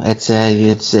 no, it's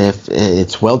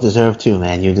well deserved too,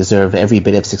 man. You deserve every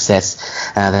bit of success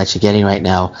that you're getting right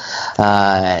now.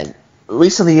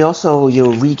 Recently, you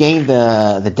regained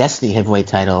the Destiny Heavyweight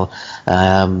title.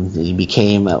 You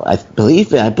became, I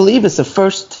believe it's the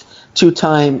first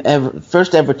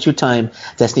ever two-time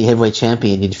Destiny Heavyweight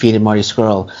Champion. You defeated Marty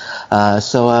Scurll.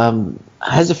 So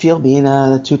how does it feel being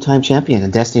a two-time champion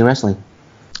in Destiny Wrestling?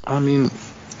 I mean,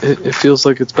 it feels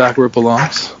like it's back where it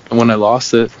belongs. And when I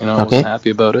lost it, I wasn't happy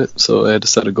about it. So I had to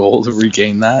set a goal to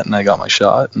regain that, and I got my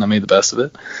shot, and I made the best of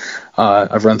it.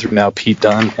 I've run through now Pete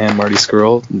Dunne and Marty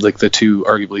Scurll, the two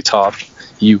arguably top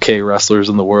UK wrestlers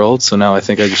in the world. So now I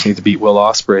think I just need to beat Will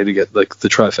Ospreay to get the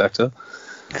trifecta.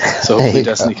 So hopefully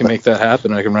Destiny can make that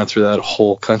happen, and I can run through that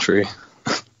whole country.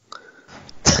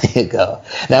 There you go.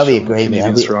 That would be a great match.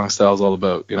 Canadian strong style is all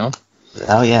about,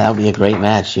 Oh yeah, that would be a great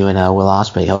match. You and Will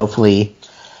Ospreay.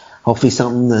 Hopefully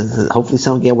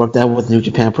something get worked out with New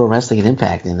Japan Pro Wrestling and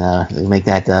Impact, and make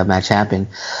that match happen.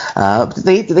 Do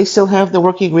they still have the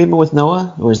working agreement with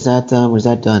Noah, or is that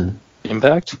done?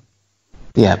 Impact?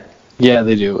 Yeah. Yeah,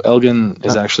 they do. Elgin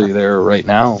is actually there right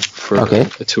now for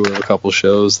a tour of a couple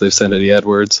shows. They've sent Eddie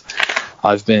Edwards.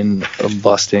 I've been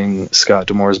busting Scott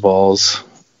D'Amore's balls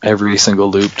every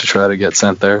single loop to try to get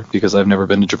sent there, because I've never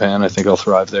been to Japan. I think I'll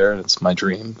thrive there, and it's my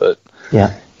dream. But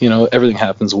everything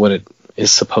happens when it is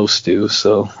supposed to,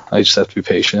 so I just have to be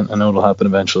patient. I know it'll happen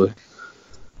eventually.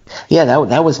 Yeah,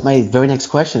 that was my very next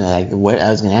question. I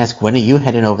was going to ask, when are you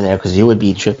heading over there? Because you would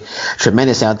be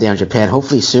tremendous out there in Japan.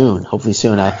 Hopefully soon. Hopefully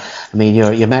soon. I mean,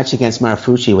 your match against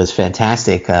Marufuji was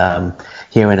fantastic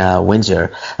here in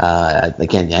Windsor.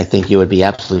 Again, I think you would be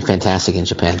absolutely fantastic in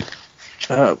Japan.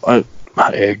 I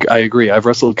agree. I've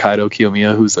wrestled Kaido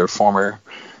Kiyomiya, who's their former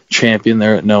champion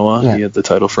there at Noah. Yeah. He had the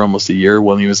title for almost a year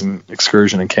when he was in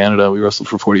Excursion in Canada. We wrestled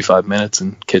for 45 minutes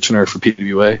in Kitchener for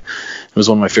PWA. It was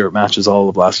one of my favorite matches all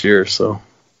of last year.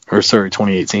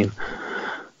 2018.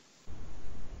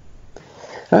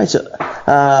 All right, so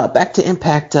back to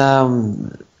Impact.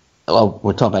 Well,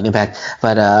 we're talking about Impact,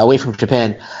 but away from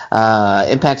Japan,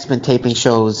 Impact's been taping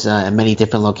shows in many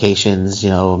different locations.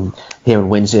 Here in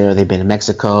Windsor, they've been in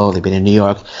Mexico, they've been in New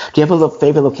York. Do you have a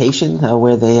favorite location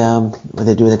where they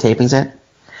do the tapings at?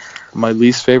 My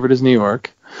least favorite is New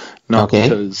York, not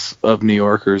because of New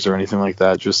Yorkers or anything like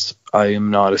that. Just I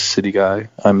am not a city guy.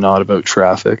 I'm not about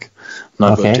traffic. I'm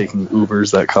not about taking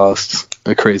Ubers that cost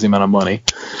a crazy amount of money.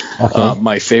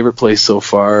 My favorite place so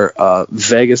far,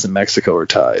 Vegas and Mexico are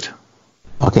tied.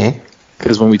 Okay.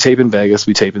 Because when we tape in Vegas,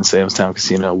 we tape in Sam's Town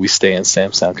Casino. We stay in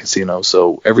Sam's Town Casino,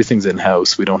 so everything's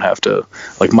in-house. We don't have to...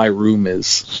 Like, my room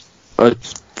is a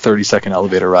 30-second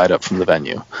elevator ride up from the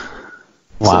venue.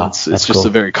 Wow, so it's just cool. A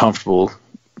very comfortable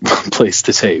place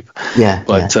to tape. Yeah.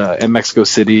 But in Mexico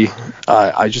City,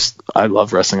 I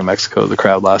love wrestling in Mexico. The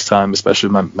crowd last time, especially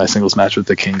my singles match with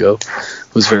the Kingo,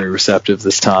 was very receptive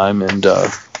this time, and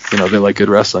they like good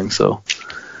wrestling, so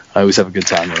I always have a good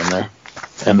time when I'm there.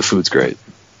 And the food's great.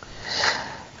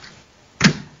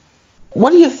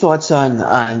 What are your thoughts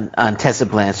on Tessa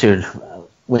Blanchard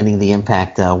winning the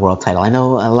Impact World title? I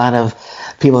know a lot of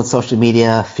people on social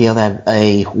media feel that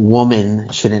a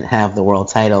woman shouldn't have the world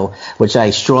title, which I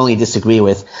strongly disagree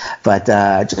with. But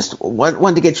just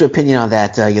wanted to get your opinion on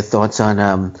that, your thoughts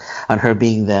on her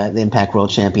being the Impact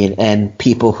World Champion, and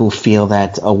people who feel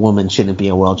that a woman shouldn't be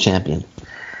a world champion.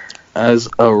 As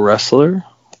a wrestler,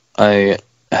 I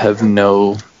have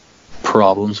no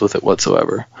problems with it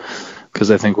whatsoever. Because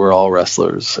I think we're all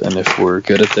wrestlers, and if we're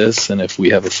good at this, and if we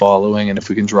have a following, and if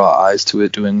we can draw eyes to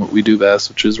it doing what we do best,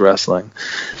 which is wrestling,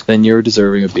 then you're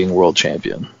deserving of being world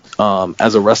champion.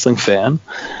 As a wrestling fan,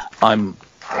 I'm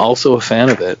also a fan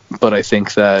of it, but I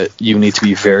think that you need to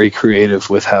be very creative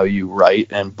with how you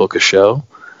write and book a show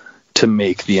to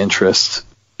make the interest,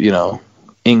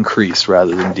 increase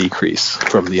rather than decrease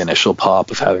from the initial pop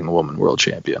of having a woman world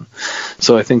champion.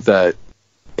 So I think that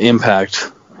Impact,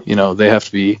 they have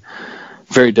to be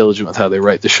very diligent with how they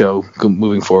write the show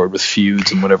moving forward with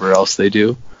feuds and whatever else they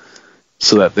do,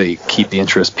 so that they keep the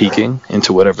interest peaking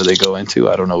into whatever they go into.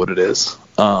 I don't know what it is.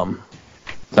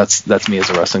 That's me as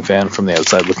a wrestling fan from the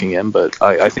outside looking in, but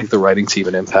I think the writing team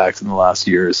at Impact in the last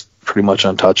year is pretty much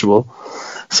untouchable.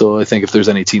 So I think if there's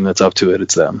any team that's up to it,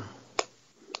 it's them.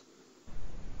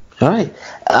 All right.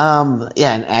 And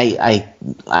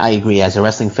I agree. As a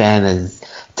wrestling fan, as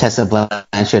Tessa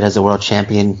Blanchard as a world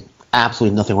champion,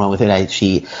 absolutely nothing wrong with it.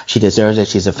 She deserves it.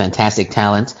 She's a fantastic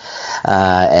talent,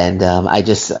 and I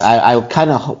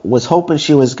kind of was hoping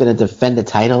she was going to defend the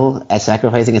title at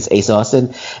Sacrifice against Ace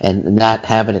Austin and not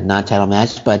have it a non-title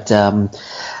match. But she's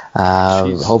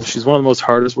one of the most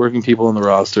hardest working people on the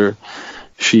roster.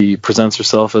 She presents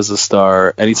herself as a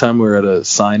star. Anytime we're at a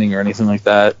signing or anything like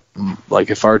that, like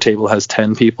if our table has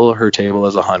 10 people, her table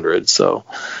has 100. So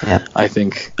yeah. I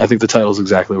think the title is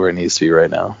exactly where it needs to be right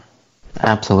now.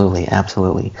 Absolutely.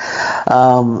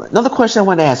 Another question I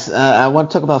want to ask. I want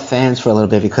to talk about fans for a little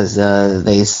bit, because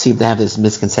they seem to have this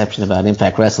misconception about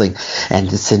Impact Wrestling.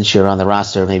 And since you're on the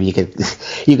roster, maybe you could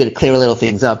clear a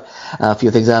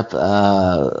few things up.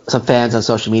 Some fans on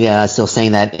social media are still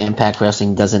saying that Impact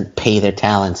Wrestling doesn't pay their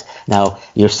talent. Now,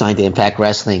 you're signed to Impact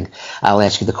Wrestling. I'll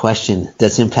ask you the question: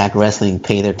 does Impact Wrestling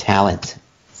pay their talent?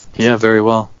 Yeah, very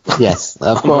well. Yes,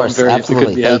 of course,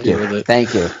 absolutely.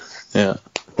 Thank you. Yeah.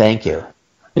 Thank you.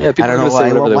 Yeah, people are going to say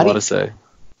whatever they want to say.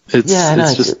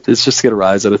 It's just to get a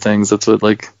rise out of things. That's what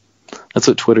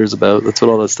Twitter's about. That's what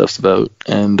all that stuff's about.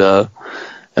 And I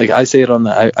say it on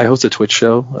I host a Twitch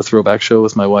show, a throwback show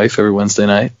with my wife every Wednesday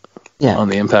night. Yeah. On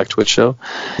the Impact Twitch show.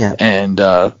 Yeah. And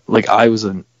I was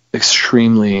an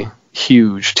extremely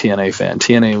huge TNA fan.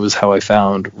 TNA was how I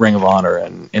found Ring of Honor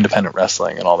and independent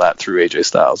wrestling and all that through AJ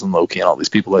Styles and Loki and all these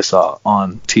people I saw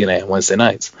on TNA on Wednesday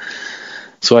nights.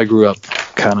 So I grew up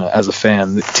kind of as a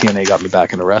fan. TNA got me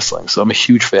back into wrestling, so I'm a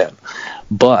huge fan.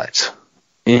 But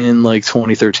in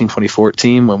 2013,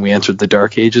 2014, when we entered the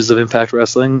dark ages of Impact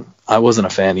Wrestling, I wasn't a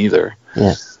fan either.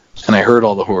 Yeah. And I heard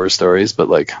all the horror stories, but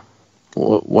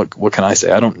what can I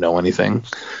say? I don't know anything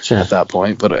at that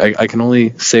point, but I can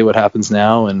only say what happens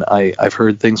now, and I've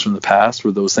heard things from the past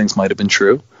where those things might have been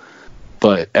true.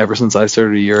 But ever since I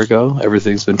started a year ago,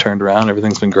 everything's been turned around.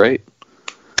 Everything's been great.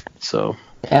 So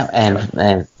yeah,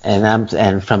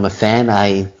 and from a fan,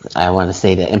 I want to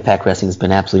say that Impact Wrestling has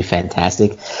been absolutely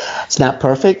fantastic. It's not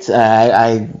perfect.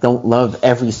 I don't love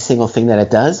every single thing that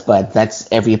it does, but that's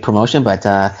every promotion. But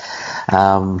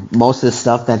most of the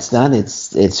stuff that's done,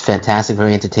 it's fantastic,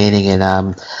 very entertaining,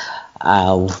 and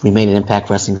I'll remain an Impact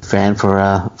Wrestling fan for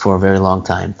a very long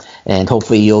time, and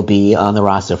hopefully you'll be on the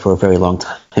roster for a very long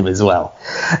time as well.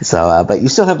 So, but you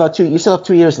still have 2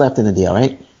 years left in the deal,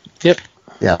 right? Yep.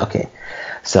 Yeah. Okay.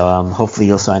 So hopefully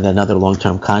you'll sign another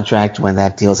long-term contract when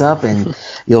that deal's up, and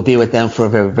you'll be with them for a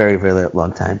very, very, very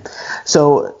long time.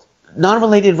 So,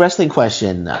 non-related wrestling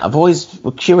question. I've always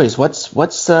been curious.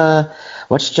 What's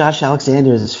Josh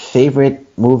Alexander's favorite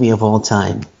movie of all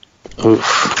time?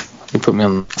 Oof. You put me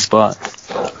on the spot.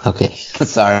 Okay.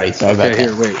 Sorry about that.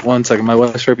 Here, wait 1 second. My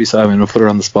wife's right beside me. I'm gonna put her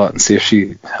on the spot and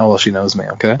see how well she knows me.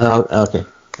 Okay. Oh,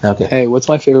 okay. Hey, what's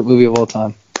my favorite movie of all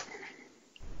time?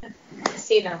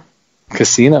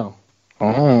 Casino.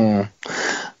 Oh.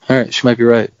 All right, she might be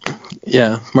right.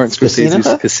 Yeah, Martin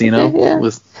Scorsese's Casino Okay, yeah.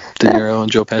 with De Niro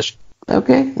and Joe Pesci.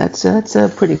 Okay, that's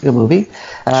a pretty good movie. She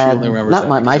only remembers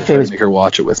not my favorite. Make her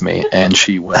watch it with me, and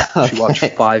she went. Okay. She watched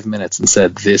 5 minutes and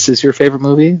said, "This is your favorite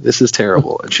movie? This is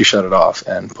terrible," and she shut it off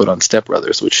and put on Step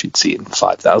Brothers, which she'd seen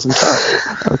 5,000 times.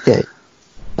 Okay.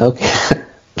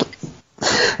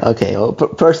 Okay. Well,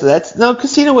 personally,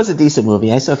 Casino was a decent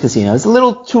movie. I saw Casino. It's a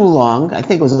little too long. I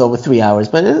think it was over 3 hours,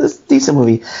 but it was a decent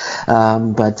movie.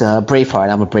 But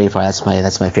Braveheart, I'm a Braveheart.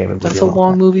 That's my favorite movie. That's a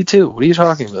long movie too. What are you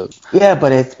talking about? Yeah,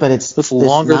 but it's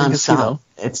longer than Casino.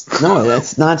 It's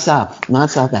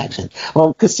nonstop action.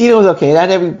 Well, Casino was okay.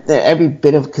 Not every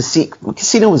bit of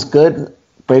Casino was good.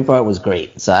 Braveheart was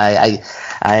great, so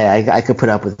I could put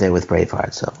up with it with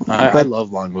Braveheart. So I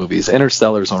love long movies.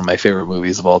 Interstellar is one of my favorite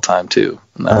movies of all time too.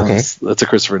 That's a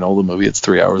Christopher Nolan movie. It's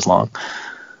 3 hours long.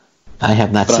 I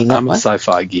have not seen that. I'm a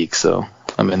sci-fi geek, so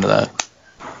I'm into that.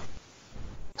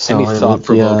 So any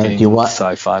thought-provoking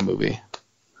sci-fi movie.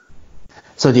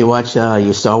 So do you watch? You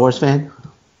a Star Wars fan?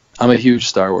 I'm a huge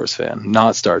Star Wars fan,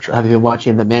 not Star Trek. Have you been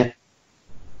watching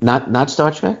Not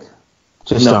Star Trek?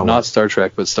 Just no, not Star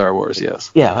Trek, but Star Wars, yes.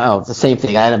 Yeah, the same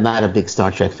thing. I'm not a big Star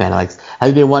Trek fan. Have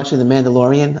you been watching The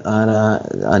Mandalorian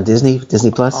on Disney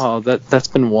Plus? Oh, that's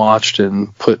been watched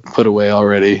and put away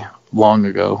already long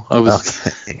ago. I was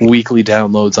weekly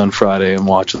downloads on Friday and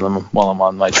watching them while I'm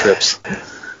on my trips.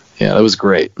 Yeah, that was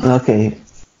great. Okay.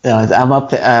 I'm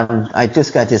up to. I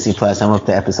just got Disney Plus. I'm up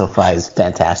to episode 5. It's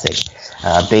fantastic.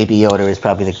 Baby Yoda is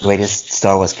probably the greatest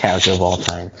Star Wars character of all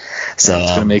time. So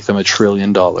it's gonna make them $1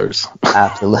 trillion.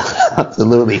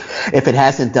 Absolutely. If it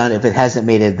hasn't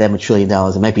made them $1 trillion,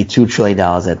 it might be $2 trillion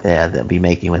that they'll be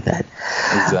making with that.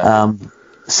 Exactly.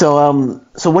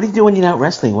 So what do you do when you're not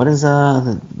wrestling? What does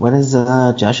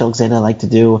Josh Alexander like to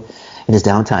do in his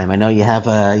downtime? I know you have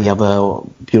a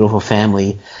beautiful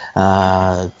family,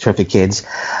 terrific kids.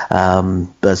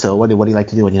 But so what do you like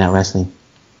to do when you're not wrestling?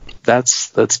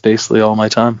 That's basically all my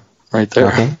time right there.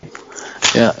 Okay.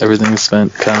 Yeah, everything is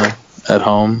spent kind of at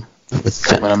home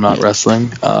when I'm not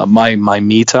wrestling. My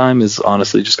me time is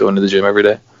honestly just going to the gym every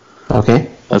day.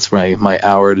 Okay. That's my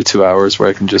hour to 2 hours where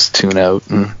I can just tune out,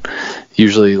 and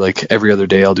usually every other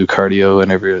day I'll do cardio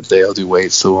and every other day I'll do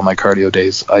weights. So on my cardio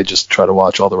days, I just try to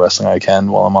watch all the wrestling I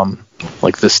can while I'm on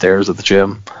the stairs at the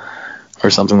gym or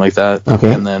something like that.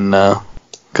 Okay. And then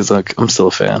because I'm still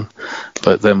a fan,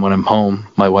 but then when I'm home,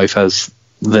 my wife has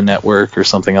the network or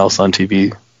something else on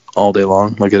TV all day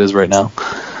long, like it is right now.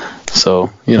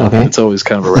 So It's always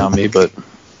kind of around me, but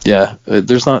yeah,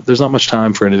 there's not much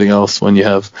time for anything else when you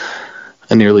have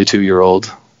a nearly 2-year-old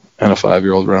and a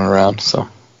 5-year-old running around. So.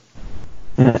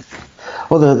 Yeah.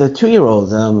 Well, the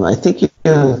 2-year-old, I think you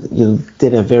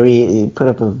put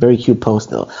up a very cute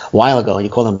post a while ago, and you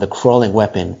called him the crawling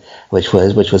weapon, which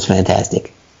was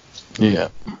fantastic. Yeah.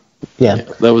 Yeah.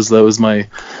 That was my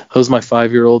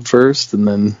 5-year-old first, and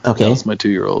then that was my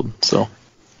 2-year-old. So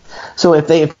if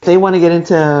they want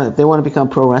to become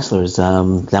pro wrestlers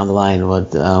down the line,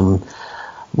 what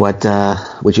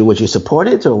would you support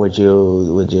it, or would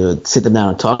you sit them down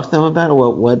and talk to them about it?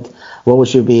 What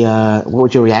would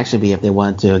your reaction be if they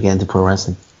wanted to get into pro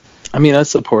wrestling? I mean, I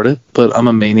support it, but I'm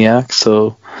a maniac,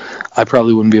 so I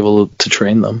probably wouldn't be able to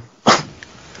train them.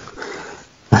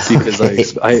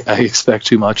 Because I expect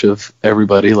too much of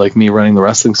everybody. Like me running the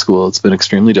wrestling school, it's been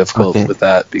extremely difficult with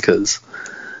that because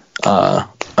I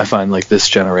find this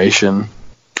generation,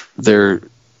 they're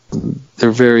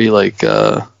very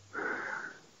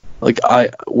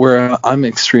I'm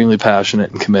extremely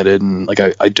passionate and committed, and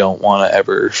I don't want to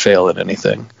ever fail at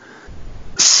anything.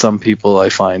 Some people I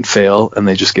find fail and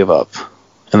they just give up.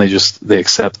 and they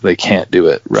accept they can't do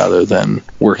it rather than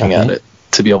working at it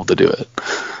to be able to do it.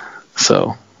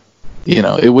 So,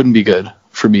 it wouldn't be good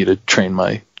for me to train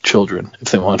my children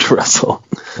if they want to wrestle.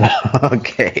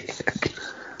 Okay.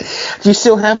 Do you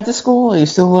still have the school? Are you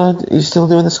still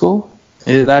doing the school?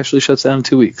 It actually shuts down in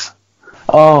 2 weeks.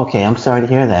 Oh, okay. I'm sorry to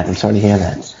hear that. That's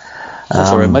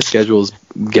all right. My schedule is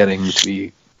getting to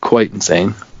be quite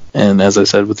insane. And as I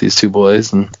said, with these 2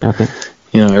 boys and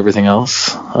everything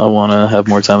else, I want to have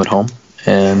more time at home.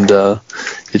 And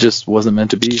it just wasn't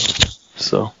meant to be.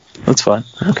 So that's fine.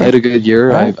 Okay. I had a good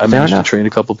year. Right. I managed to train a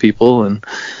couple people. And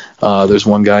there's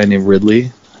one guy named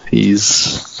Ridley.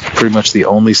 He's pretty much the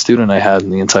only student I had in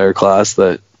the entire class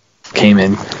that came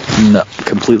in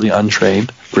completely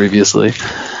untrained previously.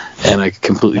 And I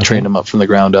completely trained him up from the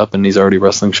ground up, and he's already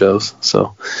wrestling shows.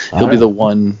 So he'll be the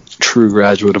one true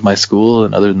graduate of my school.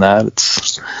 And other than that,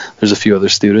 there's a few other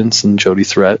students and Jody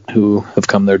Threat who have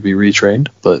come there to be retrained.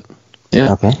 But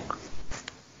yeah. Okay.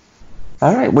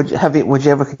 All right. Would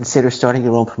you ever consider starting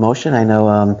your own promotion? I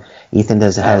know Ethan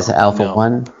has Alpha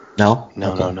One. No.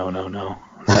 No.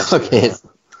 Okay.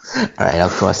 All right.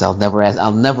 Of course, I'll never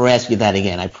ask you that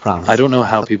again. I promise. I don't know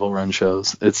how people run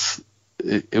shows.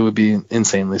 It would be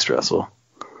insanely stressful.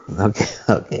 Okay.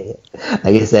 Like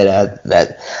I said,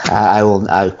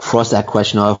 I'll cross that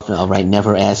question off. And I'll write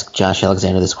never ask Josh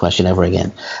Alexander this question ever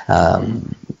again. All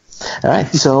right.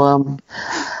 So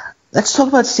let's talk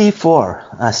about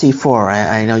C4. C4.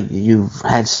 I know you've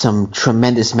had some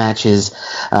tremendous matches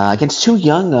against 2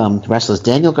 young wrestlers,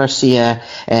 Daniel Garcia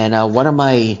and one of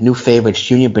my new favorites,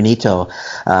 Junior Benito.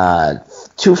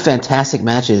 2 fantastic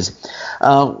matches.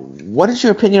 What is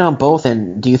your opinion on both,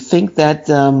 and do you think that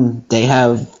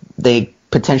they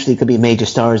potentially could be major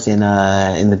stars in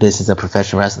the business of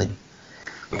professional wrestling?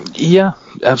 Yeah,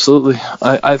 absolutely.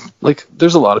 I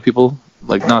there's a lot of people,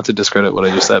 not to discredit what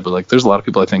I just said, but there's a lot of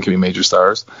people I think can be major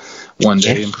stars one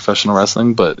day in professional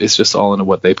wrestling, but it's just all into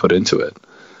what they put into it.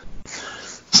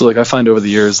 So I find over the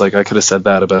years, I could have said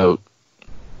that about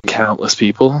countless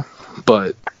people,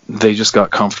 but they just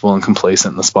got comfortable and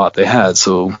complacent in the spot they had.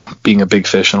 So being a big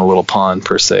fish in a little pond,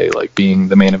 per se, being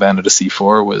the main event at a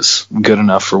C4 was good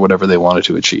enough for whatever they wanted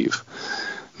to achieve.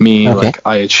 Me,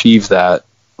 I achieved that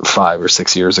 5 or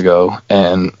 6 years ago,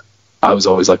 and I was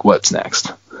always what's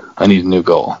next? I need a new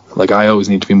goal. I always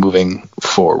need to be moving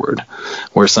forward,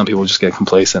 where some people just get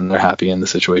complacent and they're happy in the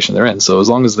situation they're in. So as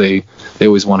long as they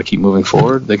always want to keep moving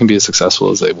forward, they can be as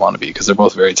successful as they want to be, because they're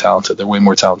both very talented. They're way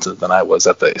more talented than I was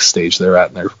at the stage they're at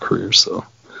in their careers. So.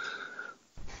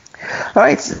 All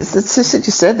right, since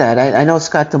you said that, I know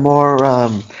Scott D'Amore.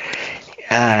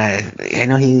 I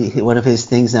know he one of his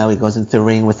things now, he goes into the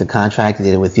ring with the contract. He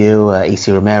did it with you,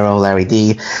 AC Romero, Larry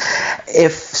D.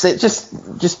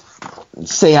 Just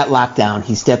say at lockdown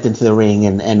he stepped into the ring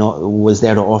and was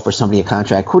there to offer somebody a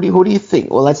contract. Who do you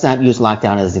think? Well, let's not use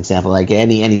lockdown as an example.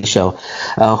 Any show.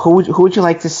 Who would you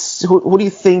like to? Who do you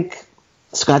think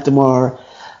Scott D'Amore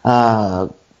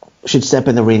should step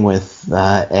in the ring with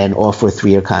and offer a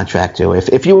 3-year contract to?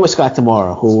 If you were Scott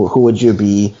D'Amore, who would you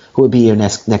be? Who would be your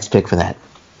next pick for that?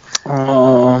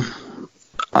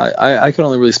 I can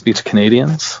only really speak to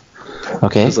Canadians.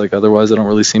 Okay. Because otherwise I don't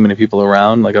really see many people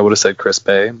around. I would have said Chris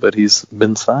Bay, but he's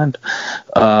been signed.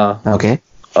 Okay.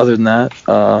 Other than that,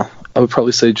 I would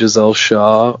probably say Giselle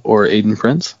Shaw or Aiden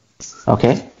Prince.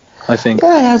 Okay. I think. Yeah,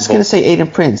 I was going to say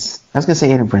Aiden Prince.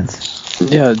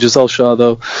 Yeah, Giselle Shaw,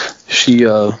 though, she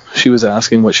was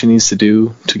asking what she needs to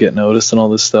do to get noticed and all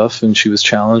this stuff, and she was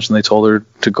challenged, and they told her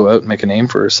to go out and make a name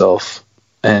for herself,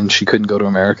 and she couldn't go to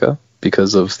America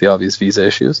because of the obvious visa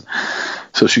issues.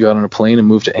 So she got on a plane and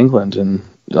moved to England, and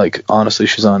honestly,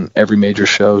 she's on every major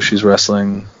show. She's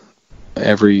wrestling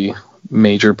every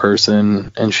major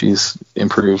person, and she's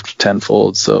improved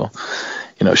tenfold. So,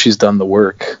 she's done the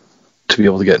work to be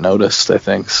able to get noticed, I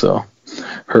think. So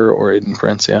her or Aiden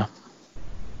Prince, yeah.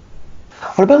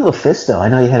 What about LuFisto? I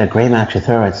know you had a great match with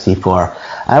her at C4.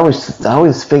 I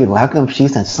always figured, well, how come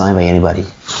she's not signed by anybody?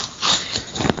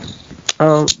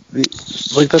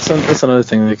 That's another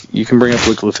thing. You can bring up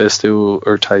LuFisto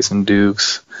or Tyson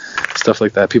Dukes, stuff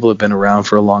like that. People have been around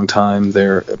for a long time.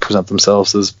 They present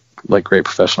themselves as great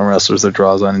professional wrestlers. Their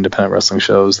draws on independent wrestling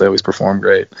shows. They always perform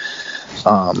great.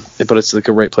 But it's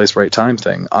a right place, right time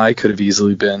thing. I could have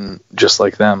easily been just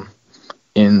like them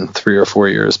in 3 or 4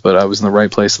 years, but I was in the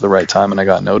right place at the right time, and I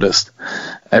got noticed.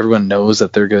 Everyone knows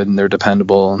that they're good and they're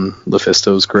dependable, and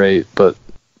LuFisto's great, but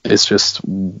it's just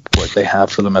what they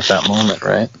have for them at that moment,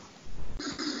 right?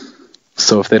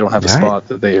 So if they don't have a spot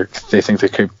that they think they're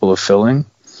capable of filling,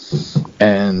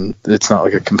 and it's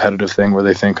not a competitive thing where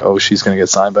they think, oh, she's going to get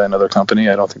signed by another company,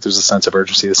 I don't think there's a sense of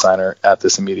urgency to sign her at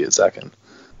this immediate second.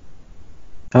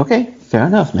 Okay, fair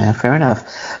enough, man. Fair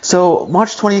enough. So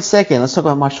March 22nd. Let's talk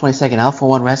about March 22nd. Alpha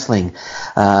One Wrestling.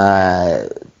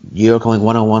 You're going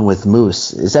 1-on-1 with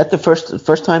Moose. Is that the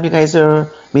first time you guys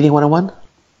are meeting 1-on-1?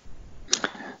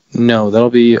 No, that'll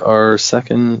be our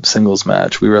second singles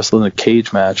match. We wrestled in a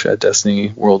cage match at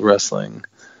Destiny World Wrestling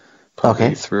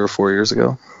probably 3 or 4 years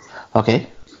ago. Okay.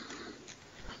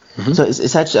 Mm-hmm. So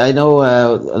it's actually, I know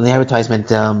on the advertisement,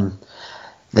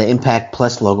 the Impact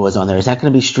Plus logo is on there. Is that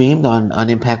going to be streamed on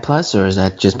Impact Plus, or is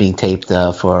that just being taped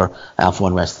for Alpha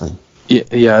One Wrestling?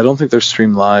 Yeah, I don't think they're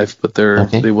streamed live, but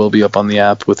they will be up on the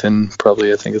app within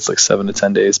probably, I think it's like 7 to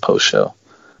 10 days post show.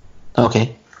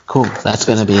 Okay, cool. That's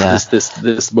going to be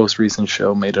this most recent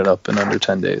show made it up in under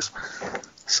 10 days.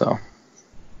 So.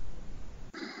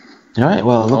 All right.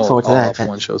 Well, look forward to that. Alpha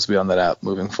One shows will be on that app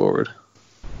moving forward,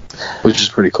 which is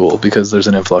pretty cool because there's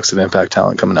an influx of Impact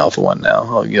talent coming to Alpha One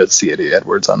now. You get see Eddie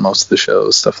Edwards on most of the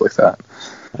shows, stuff like that.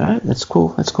 All right, that's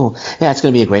cool. Yeah, it's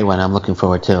going to be a great one. I'm looking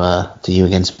forward to you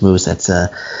against Moose. That's going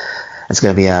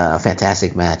to be a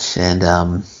fantastic match,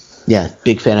 and yeah,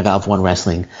 big fan of Alpha One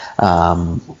Wrestling.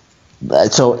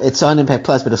 So it's on Impact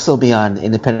Plus, but it'll still be on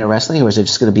Independent Wrestling, or is it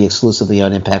just going to be exclusively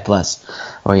on Impact Plus?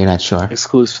 Or you're not sure?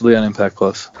 Exclusively on Impact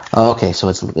Plus. Oh, okay.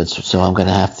 So so I'm going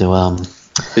to have to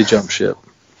they jump ship.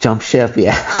 Jump ship,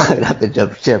 yeah. I'm gonna have to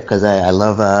jump ship because I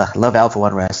love Alpha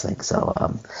One Wrestling. So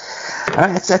all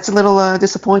right, that's a little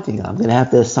disappointing. I'm gonna have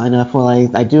to sign up. Well,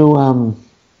 I do.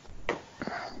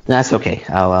 That's okay.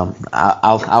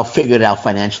 I'll figure it out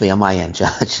financially on my end,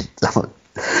 Josh. So,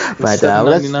 but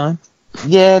 $7.99.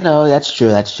 Yeah, no, that's true.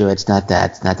 It's not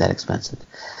that expensive.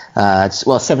 It's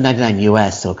 $7.99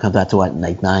 US, so it comes out to what,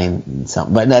 like $9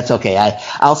 something. But that's okay.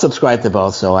 I'll subscribe to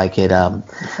both, so I could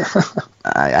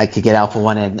I could get Alpha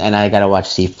One and I gotta watch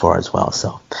C4 as well.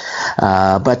 So,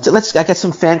 but I got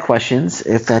some fan questions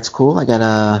if that's cool. I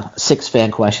got 6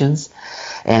 fan questions,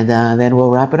 and then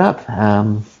we'll wrap it up.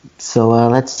 So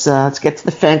let's get to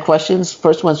the fan questions.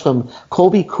 First one's from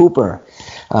Colby Cooper,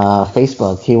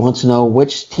 Facebook. He wants to know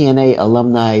which TNA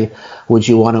alumni would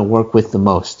you want to work with the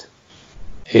most.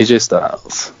 AJ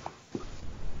Styles.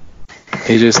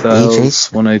 AJ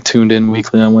Styles, when I tuned in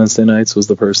weekly on Wednesday nights, was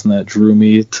the person that drew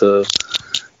me to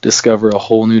discover a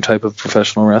whole new type of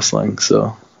professional wrestling.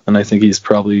 So, and I think he's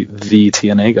probably the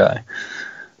TNA guy.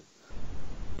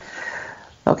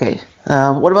 Okay.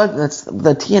 What about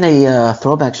the TNA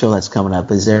throwback show that's coming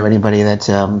up? Is there anybody that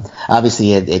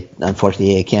obviously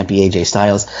unfortunately it can't be AJ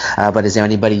Styles, but is there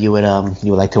anybody you would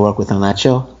like to work with on that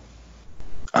show?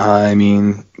 I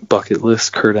mean, bucket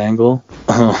list Kurt Angle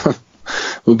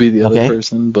would be the other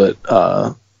person, but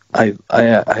I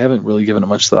haven't really given it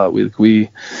much thought. We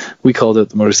called it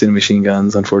the Motor City Machine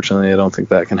Guns. Unfortunately, I don't think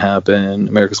that can happen.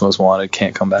 America's Most Wanted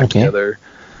can't come back together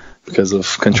because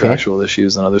of contractual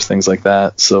issues and other things like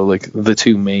that. So, like, the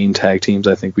 2 main tag teams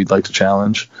I think we'd like to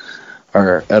challenge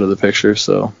are out of the picture.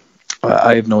 So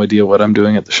I have no idea what I'm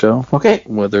doing at the show. Okay,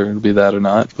 whether it'll be that or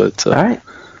not. But all right,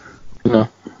 you know.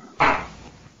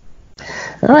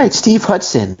 All right, Steve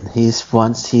Hudson. He's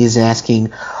asking,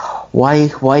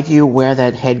 why do you wear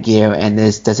that headgear, and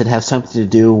does it have something to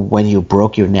do when you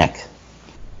broke your neck?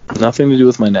 Nothing to do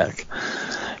with my neck.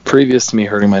 Previous to me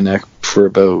hurting my neck for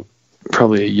about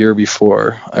probably a year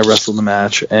before, I wrestled a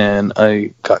match and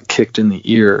I got kicked in the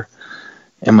ear,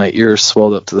 and my ear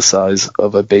swelled up to the size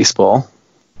of a baseball,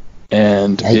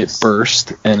 and it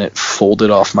burst and it folded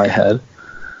off my head.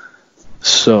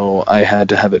 So I had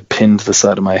to have it pinned to the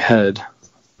side of my head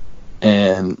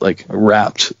and like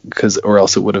wrapped, or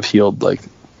else it would have healed, like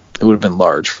it would have been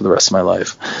large for the rest of my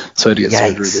life. So I had to get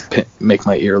surgery to make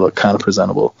my ear look kind of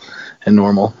presentable and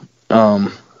normal.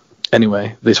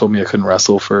 Anyway, they told me I couldn't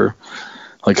wrestle for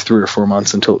like 3 or 4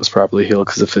 months until it was properly healed,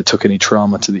 because if it took any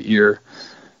trauma to the ear,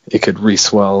 it could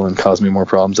re-swell and cause me more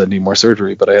problems. I'd need more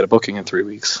surgery, but I had a booking in 3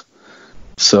 weeks.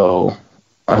 So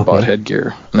I bought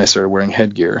headgear, and I started wearing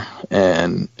headgear,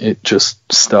 and it just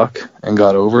stuck and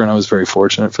got over, and I was very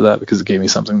fortunate for that because it gave me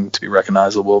something to be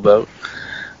recognizable about.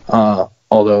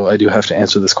 Although I do have to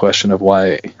answer this question of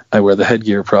why I wear the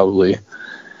headgear probably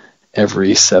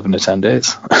every 7 to 10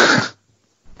 days.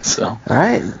 So. All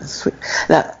right. Sweet.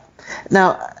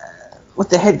 Now, with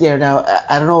the headgear,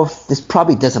 I don't know if this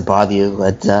probably doesn't bother you,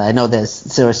 but I know there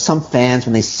are some fans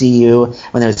when they see you,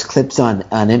 when there's clips on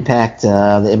Impact,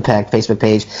 the Impact Facebook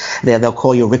page, they'll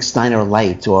call you Rick Steiner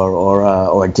Light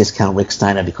or a discount Rick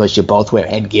Steiner because you both wear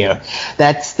headgear.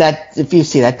 That if you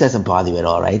see that doesn't bother you at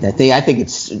all, right? I think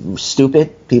it's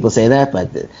stupid. People say that,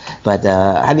 but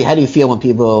how do you feel when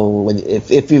people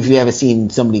if you've ever seen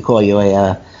somebody call you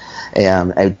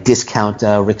a discount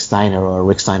Rick Steiner or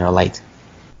Rick Steiner Light?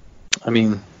 I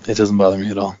mean, it doesn't bother me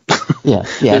at all. Yeah,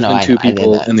 There's been two I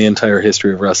people that. in the entire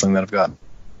history of wrestling that have gotten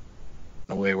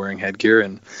away wearing headgear,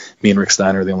 and me and Rick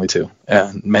Steiner are the only two.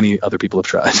 And many other people have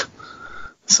tried.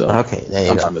 So Okay, there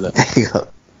you I'm go. fine with it. There you go.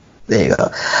 There you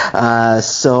go.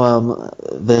 So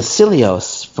the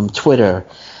Cilios from Twitter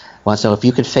wants to know if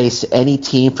you could face any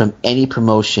team from any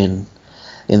promotion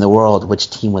in the world, which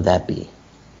team would that be?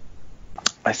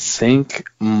 I think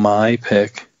my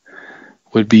pick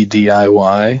would be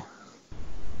DIY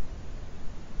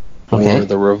Okay. or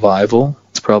the Revival.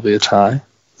 It's probably a tie.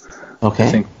 Okay.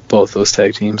 I think both those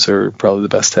tag teams are probably the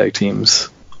best tag teams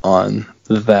on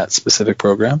that specific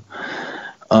program.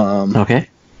 Okay.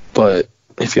 But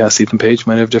if you ask Ethan Page, he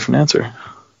might have a different answer.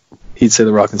 He'd say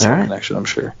the Rock and Soul Connection, I'm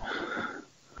sure.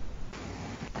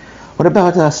 What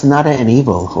about Sonata and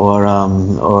Evil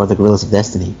or the Gorillas of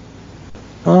Destiny?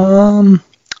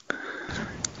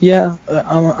 Yeah,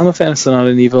 I'm a fan of Sonata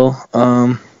and Evil.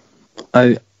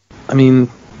 I mean,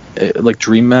 like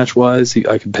dream match wise,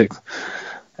 I could pick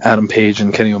Adam Page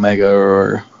and Kenny Omega,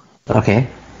 or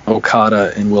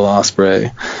Okada and Will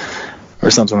Ospreay,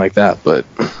 or something like that. But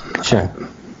sure,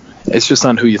 it's just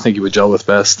on who you think you would gel with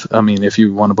best. I mean, if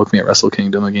you want to book me at Wrestle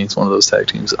Kingdom against one of those tag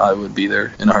teams, I would be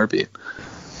there in a heartbeat.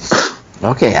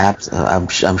 Okay, I'm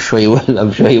sure you would.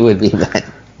 I'm sure you would be, man.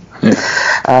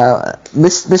 Yeah.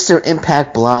 Mr.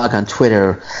 Impact Blog on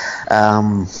Twitter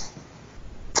wants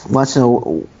to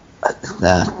know: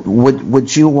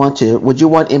 would you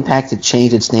want Impact to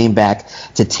change its name back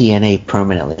to TNA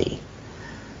permanently?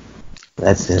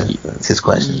 That's his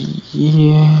question.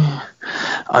 Yeah,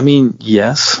 I mean,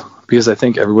 yes, because I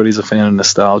think everybody's a fan of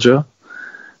nostalgia.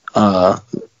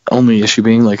 Only issue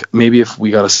being, like, maybe if we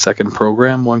got a second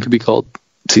program, one could be called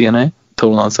TNA,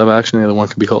 Total Non-Stop Action, the other one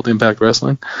could be called Impact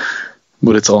Wrestling,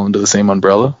 but it's all under the same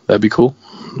umbrella. That'd be cool.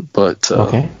 But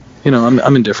you know,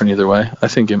 I'm indifferent either way. I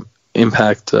think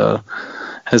Impact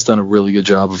has done a really good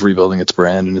job of rebuilding its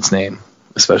brand and its name,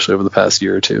 especially over the past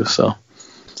year or two. So I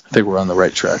think we're on the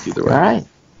right track either way. All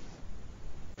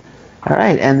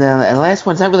right. And the last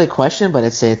one's not really a question, but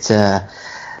it's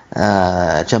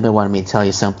Jumpman wanted me to tell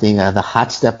you something. The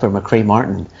hot step for McCray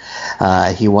Martin.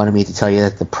 He wanted me to tell you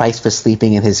that the price for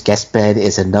sleeping in his guest bed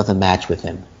is another match with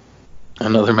him.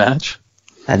 Another match?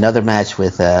 Another match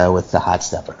with the hot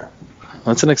stepper.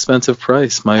 That's an expensive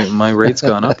price. My rate's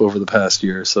gone up over the past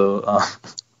year, so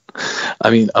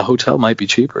I mean, a hotel might be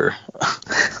cheaper.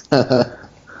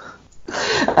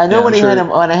 I know when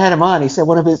I had him on, he said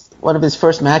one of his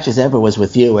first matches ever was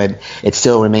with you, and it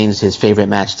still remains his favorite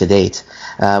match to date.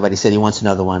 But he said he wants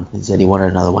another one. He said he wanted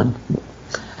another one.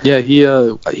 Yeah,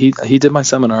 he did my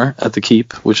seminar at the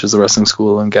Keep, which is the wrestling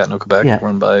school in Gatineau, Quebec,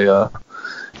 run by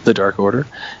the Dark Order,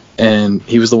 and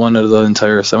he was the one out of the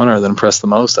entire seminar that impressed the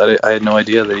most. I had no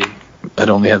idea that he had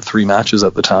only had 3 matches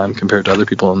at the time compared to other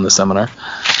people in the seminar.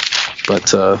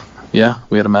 But yeah,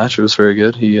 we had a match. It was very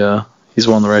good. He's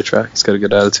well on the right track. He's got a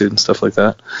good attitude and stuff like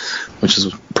that, which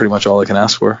is pretty much all I can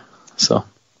ask for. So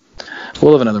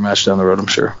we'll have another match down the road, I'm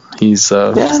sure. He's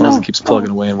as long as he keeps plugging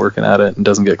away and working at it and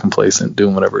doesn't get complacent,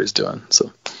 doing whatever he's doing. So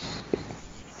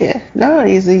yeah, no,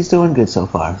 he's doing good so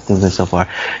far.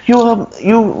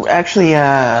 You actually,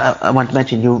 I want to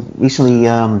mention, you recently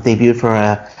debuted for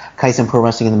Kaizen Pro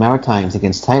Wrestling in the Maritimes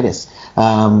against Titus.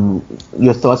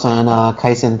 Your thoughts on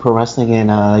Kaizen Pro Wrestling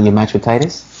and your match with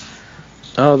Titus?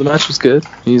 Oh, the match was good.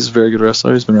 He's a very good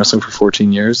wrestler. He's been wrestling for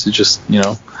 14 years. It's just, you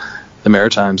know, the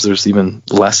Maritimes, there's even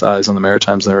less eyes on the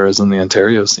Maritimes than there is in the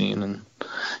Ontario scene. And,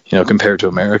 you know, compared to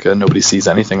America, nobody sees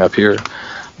anything up here.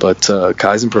 But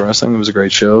Kaizen Pro Wrestling, it was a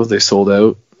great show. They sold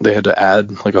out. They had to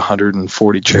add like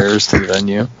 140 chairs to the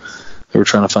venue. They were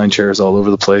trying to find chairs all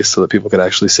over the place so that people could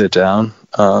actually sit down.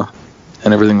 And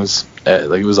everything was,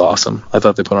 it was awesome. I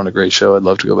thought they put on a great show. I'd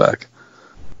love to go back.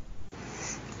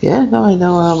 Yeah, no, I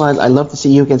know. I'd love to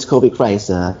see you against Kobe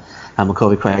Christ. I'm a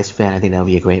Kobe Christ fan. I think that'll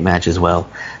be a great match as well.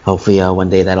 Hopefully,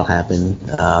 one day that'll happen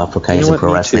for Kaizen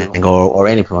Pro Wrestling or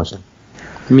any promotion.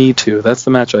 Me too. That's the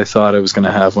match I thought I was going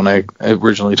to have when I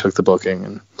originally took the booking,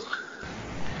 and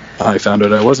I found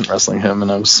out I wasn't wrestling him,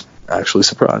 and I was actually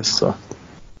surprised. So,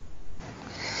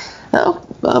 no,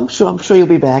 I'm sure you'll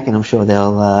be back, and I'm sure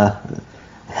they'll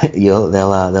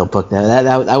book that.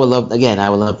 I would love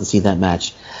to see that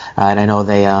match. And I know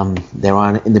they're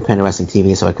on Independent Wrestling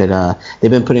TV, so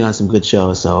they've been putting on some good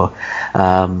shows. So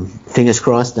fingers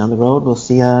crossed down the road we'll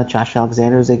see Josh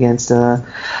Alexander's against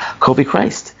Kobe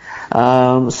Christ.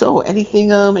 So anything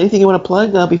you want to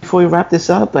plug before we wrap this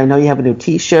up? I know you have a new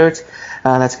T-shirt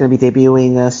that's going to be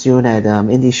debuting soon at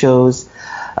indie shows.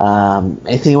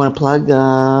 Anything you want to plug?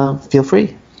 Feel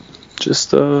free.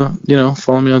 Just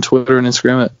follow me on Twitter and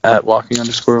Instagram at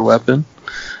walking_weapon.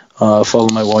 Follow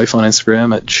my wife on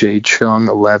Instagram at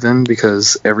jchung11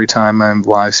 because every time I'm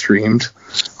live streamed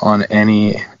on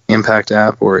any Impact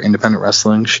app or independent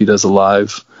wrestling, she does a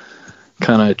live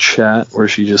kind of chat where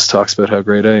she just talks about how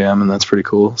great I am, and that's pretty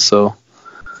cool. So,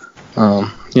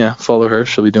 yeah, follow her.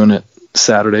 She'll be doing it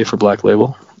Saturday for Black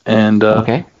Label. And,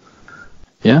 Okay.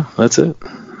 yeah, that's it.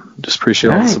 Just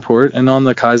appreciate all the support. And on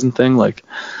the Kaizen thing, like,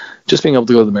 just being able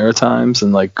to go to the Maritimes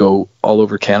and, like, go all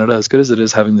over Canada, as good as it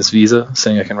is having this visa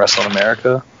saying I can wrestle in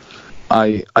America,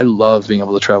 I love being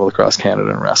able to travel across Canada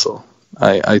and wrestle.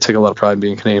 I take a lot of pride in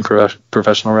being a Canadian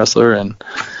professional wrestler, and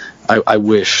I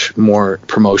wish more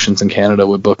promotions in Canada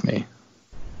would book me,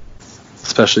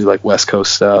 especially like West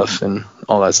Coast stuff and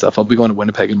all that stuff. I'll be going to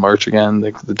Winnipeg in March again.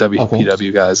 The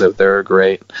WPW guys out there are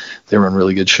great. They run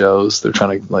really good shows. They're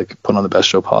trying to like put on the best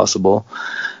show possible.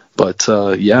 But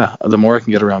yeah, the more I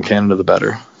can get around Canada, the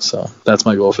better. So that's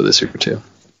my goal for this year too.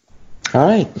 All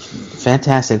right,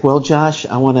 fantastic. Well, Josh,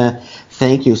 I want to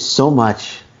thank you so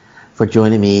much for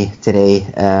joining me today,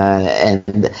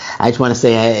 and I just want to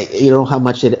say, you know how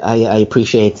much I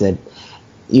appreciate that.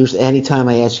 Usually, anytime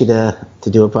I ask you to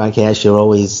do a podcast, you're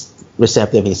always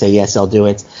receptive and you say, yes, I'll do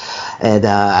it. And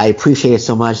I appreciate it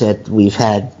so much that we've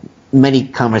had many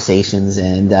conversations,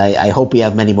 and I hope we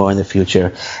have many more in the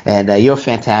future. And you're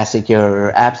fantastic.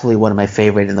 You're absolutely one of my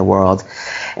favorite in the world.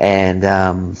 And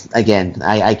again,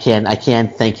 I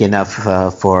can't thank you enough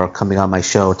for coming on my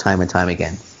show time and time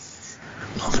again.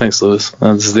 Well, thanks, Lewis.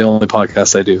 This is the only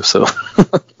podcast I do, so.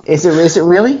 Is it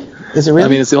really? I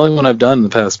mean, it's the only one I've done in the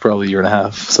past probably year and a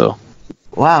half, so.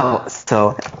 Wow.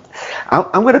 So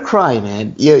I'm going to cry,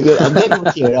 man. I'm getting all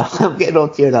teared up. I'm getting all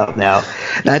teared up now.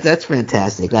 That's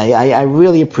fantastic. I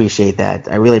really appreciate that.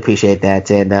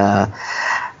 And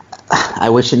I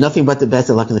wish you nothing but the best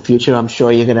of luck in the future. I'm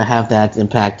sure you're going to have that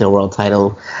Impact World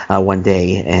title one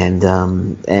day. And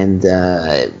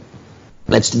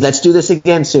let's do this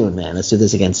again soon, man. Let's do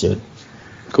this again soon.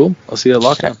 Cool. I'll see you at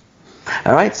Lockdown.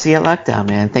 All right. See you at Lockdown,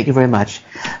 man. Thank you very much.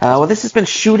 Well, this has been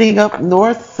Shooting Up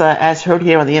North, as heard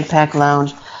here on the Impact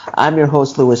Lounge. I'm your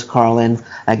host, Lewis Carlan.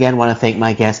 Again, want to thank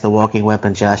my guest, the Walking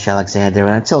Weapon, Josh Alexander.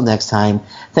 And until next time,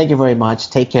 thank you very much.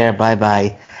 Take care.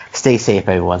 Bye-bye. Stay safe,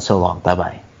 everyone. So long.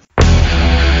 Bye-bye.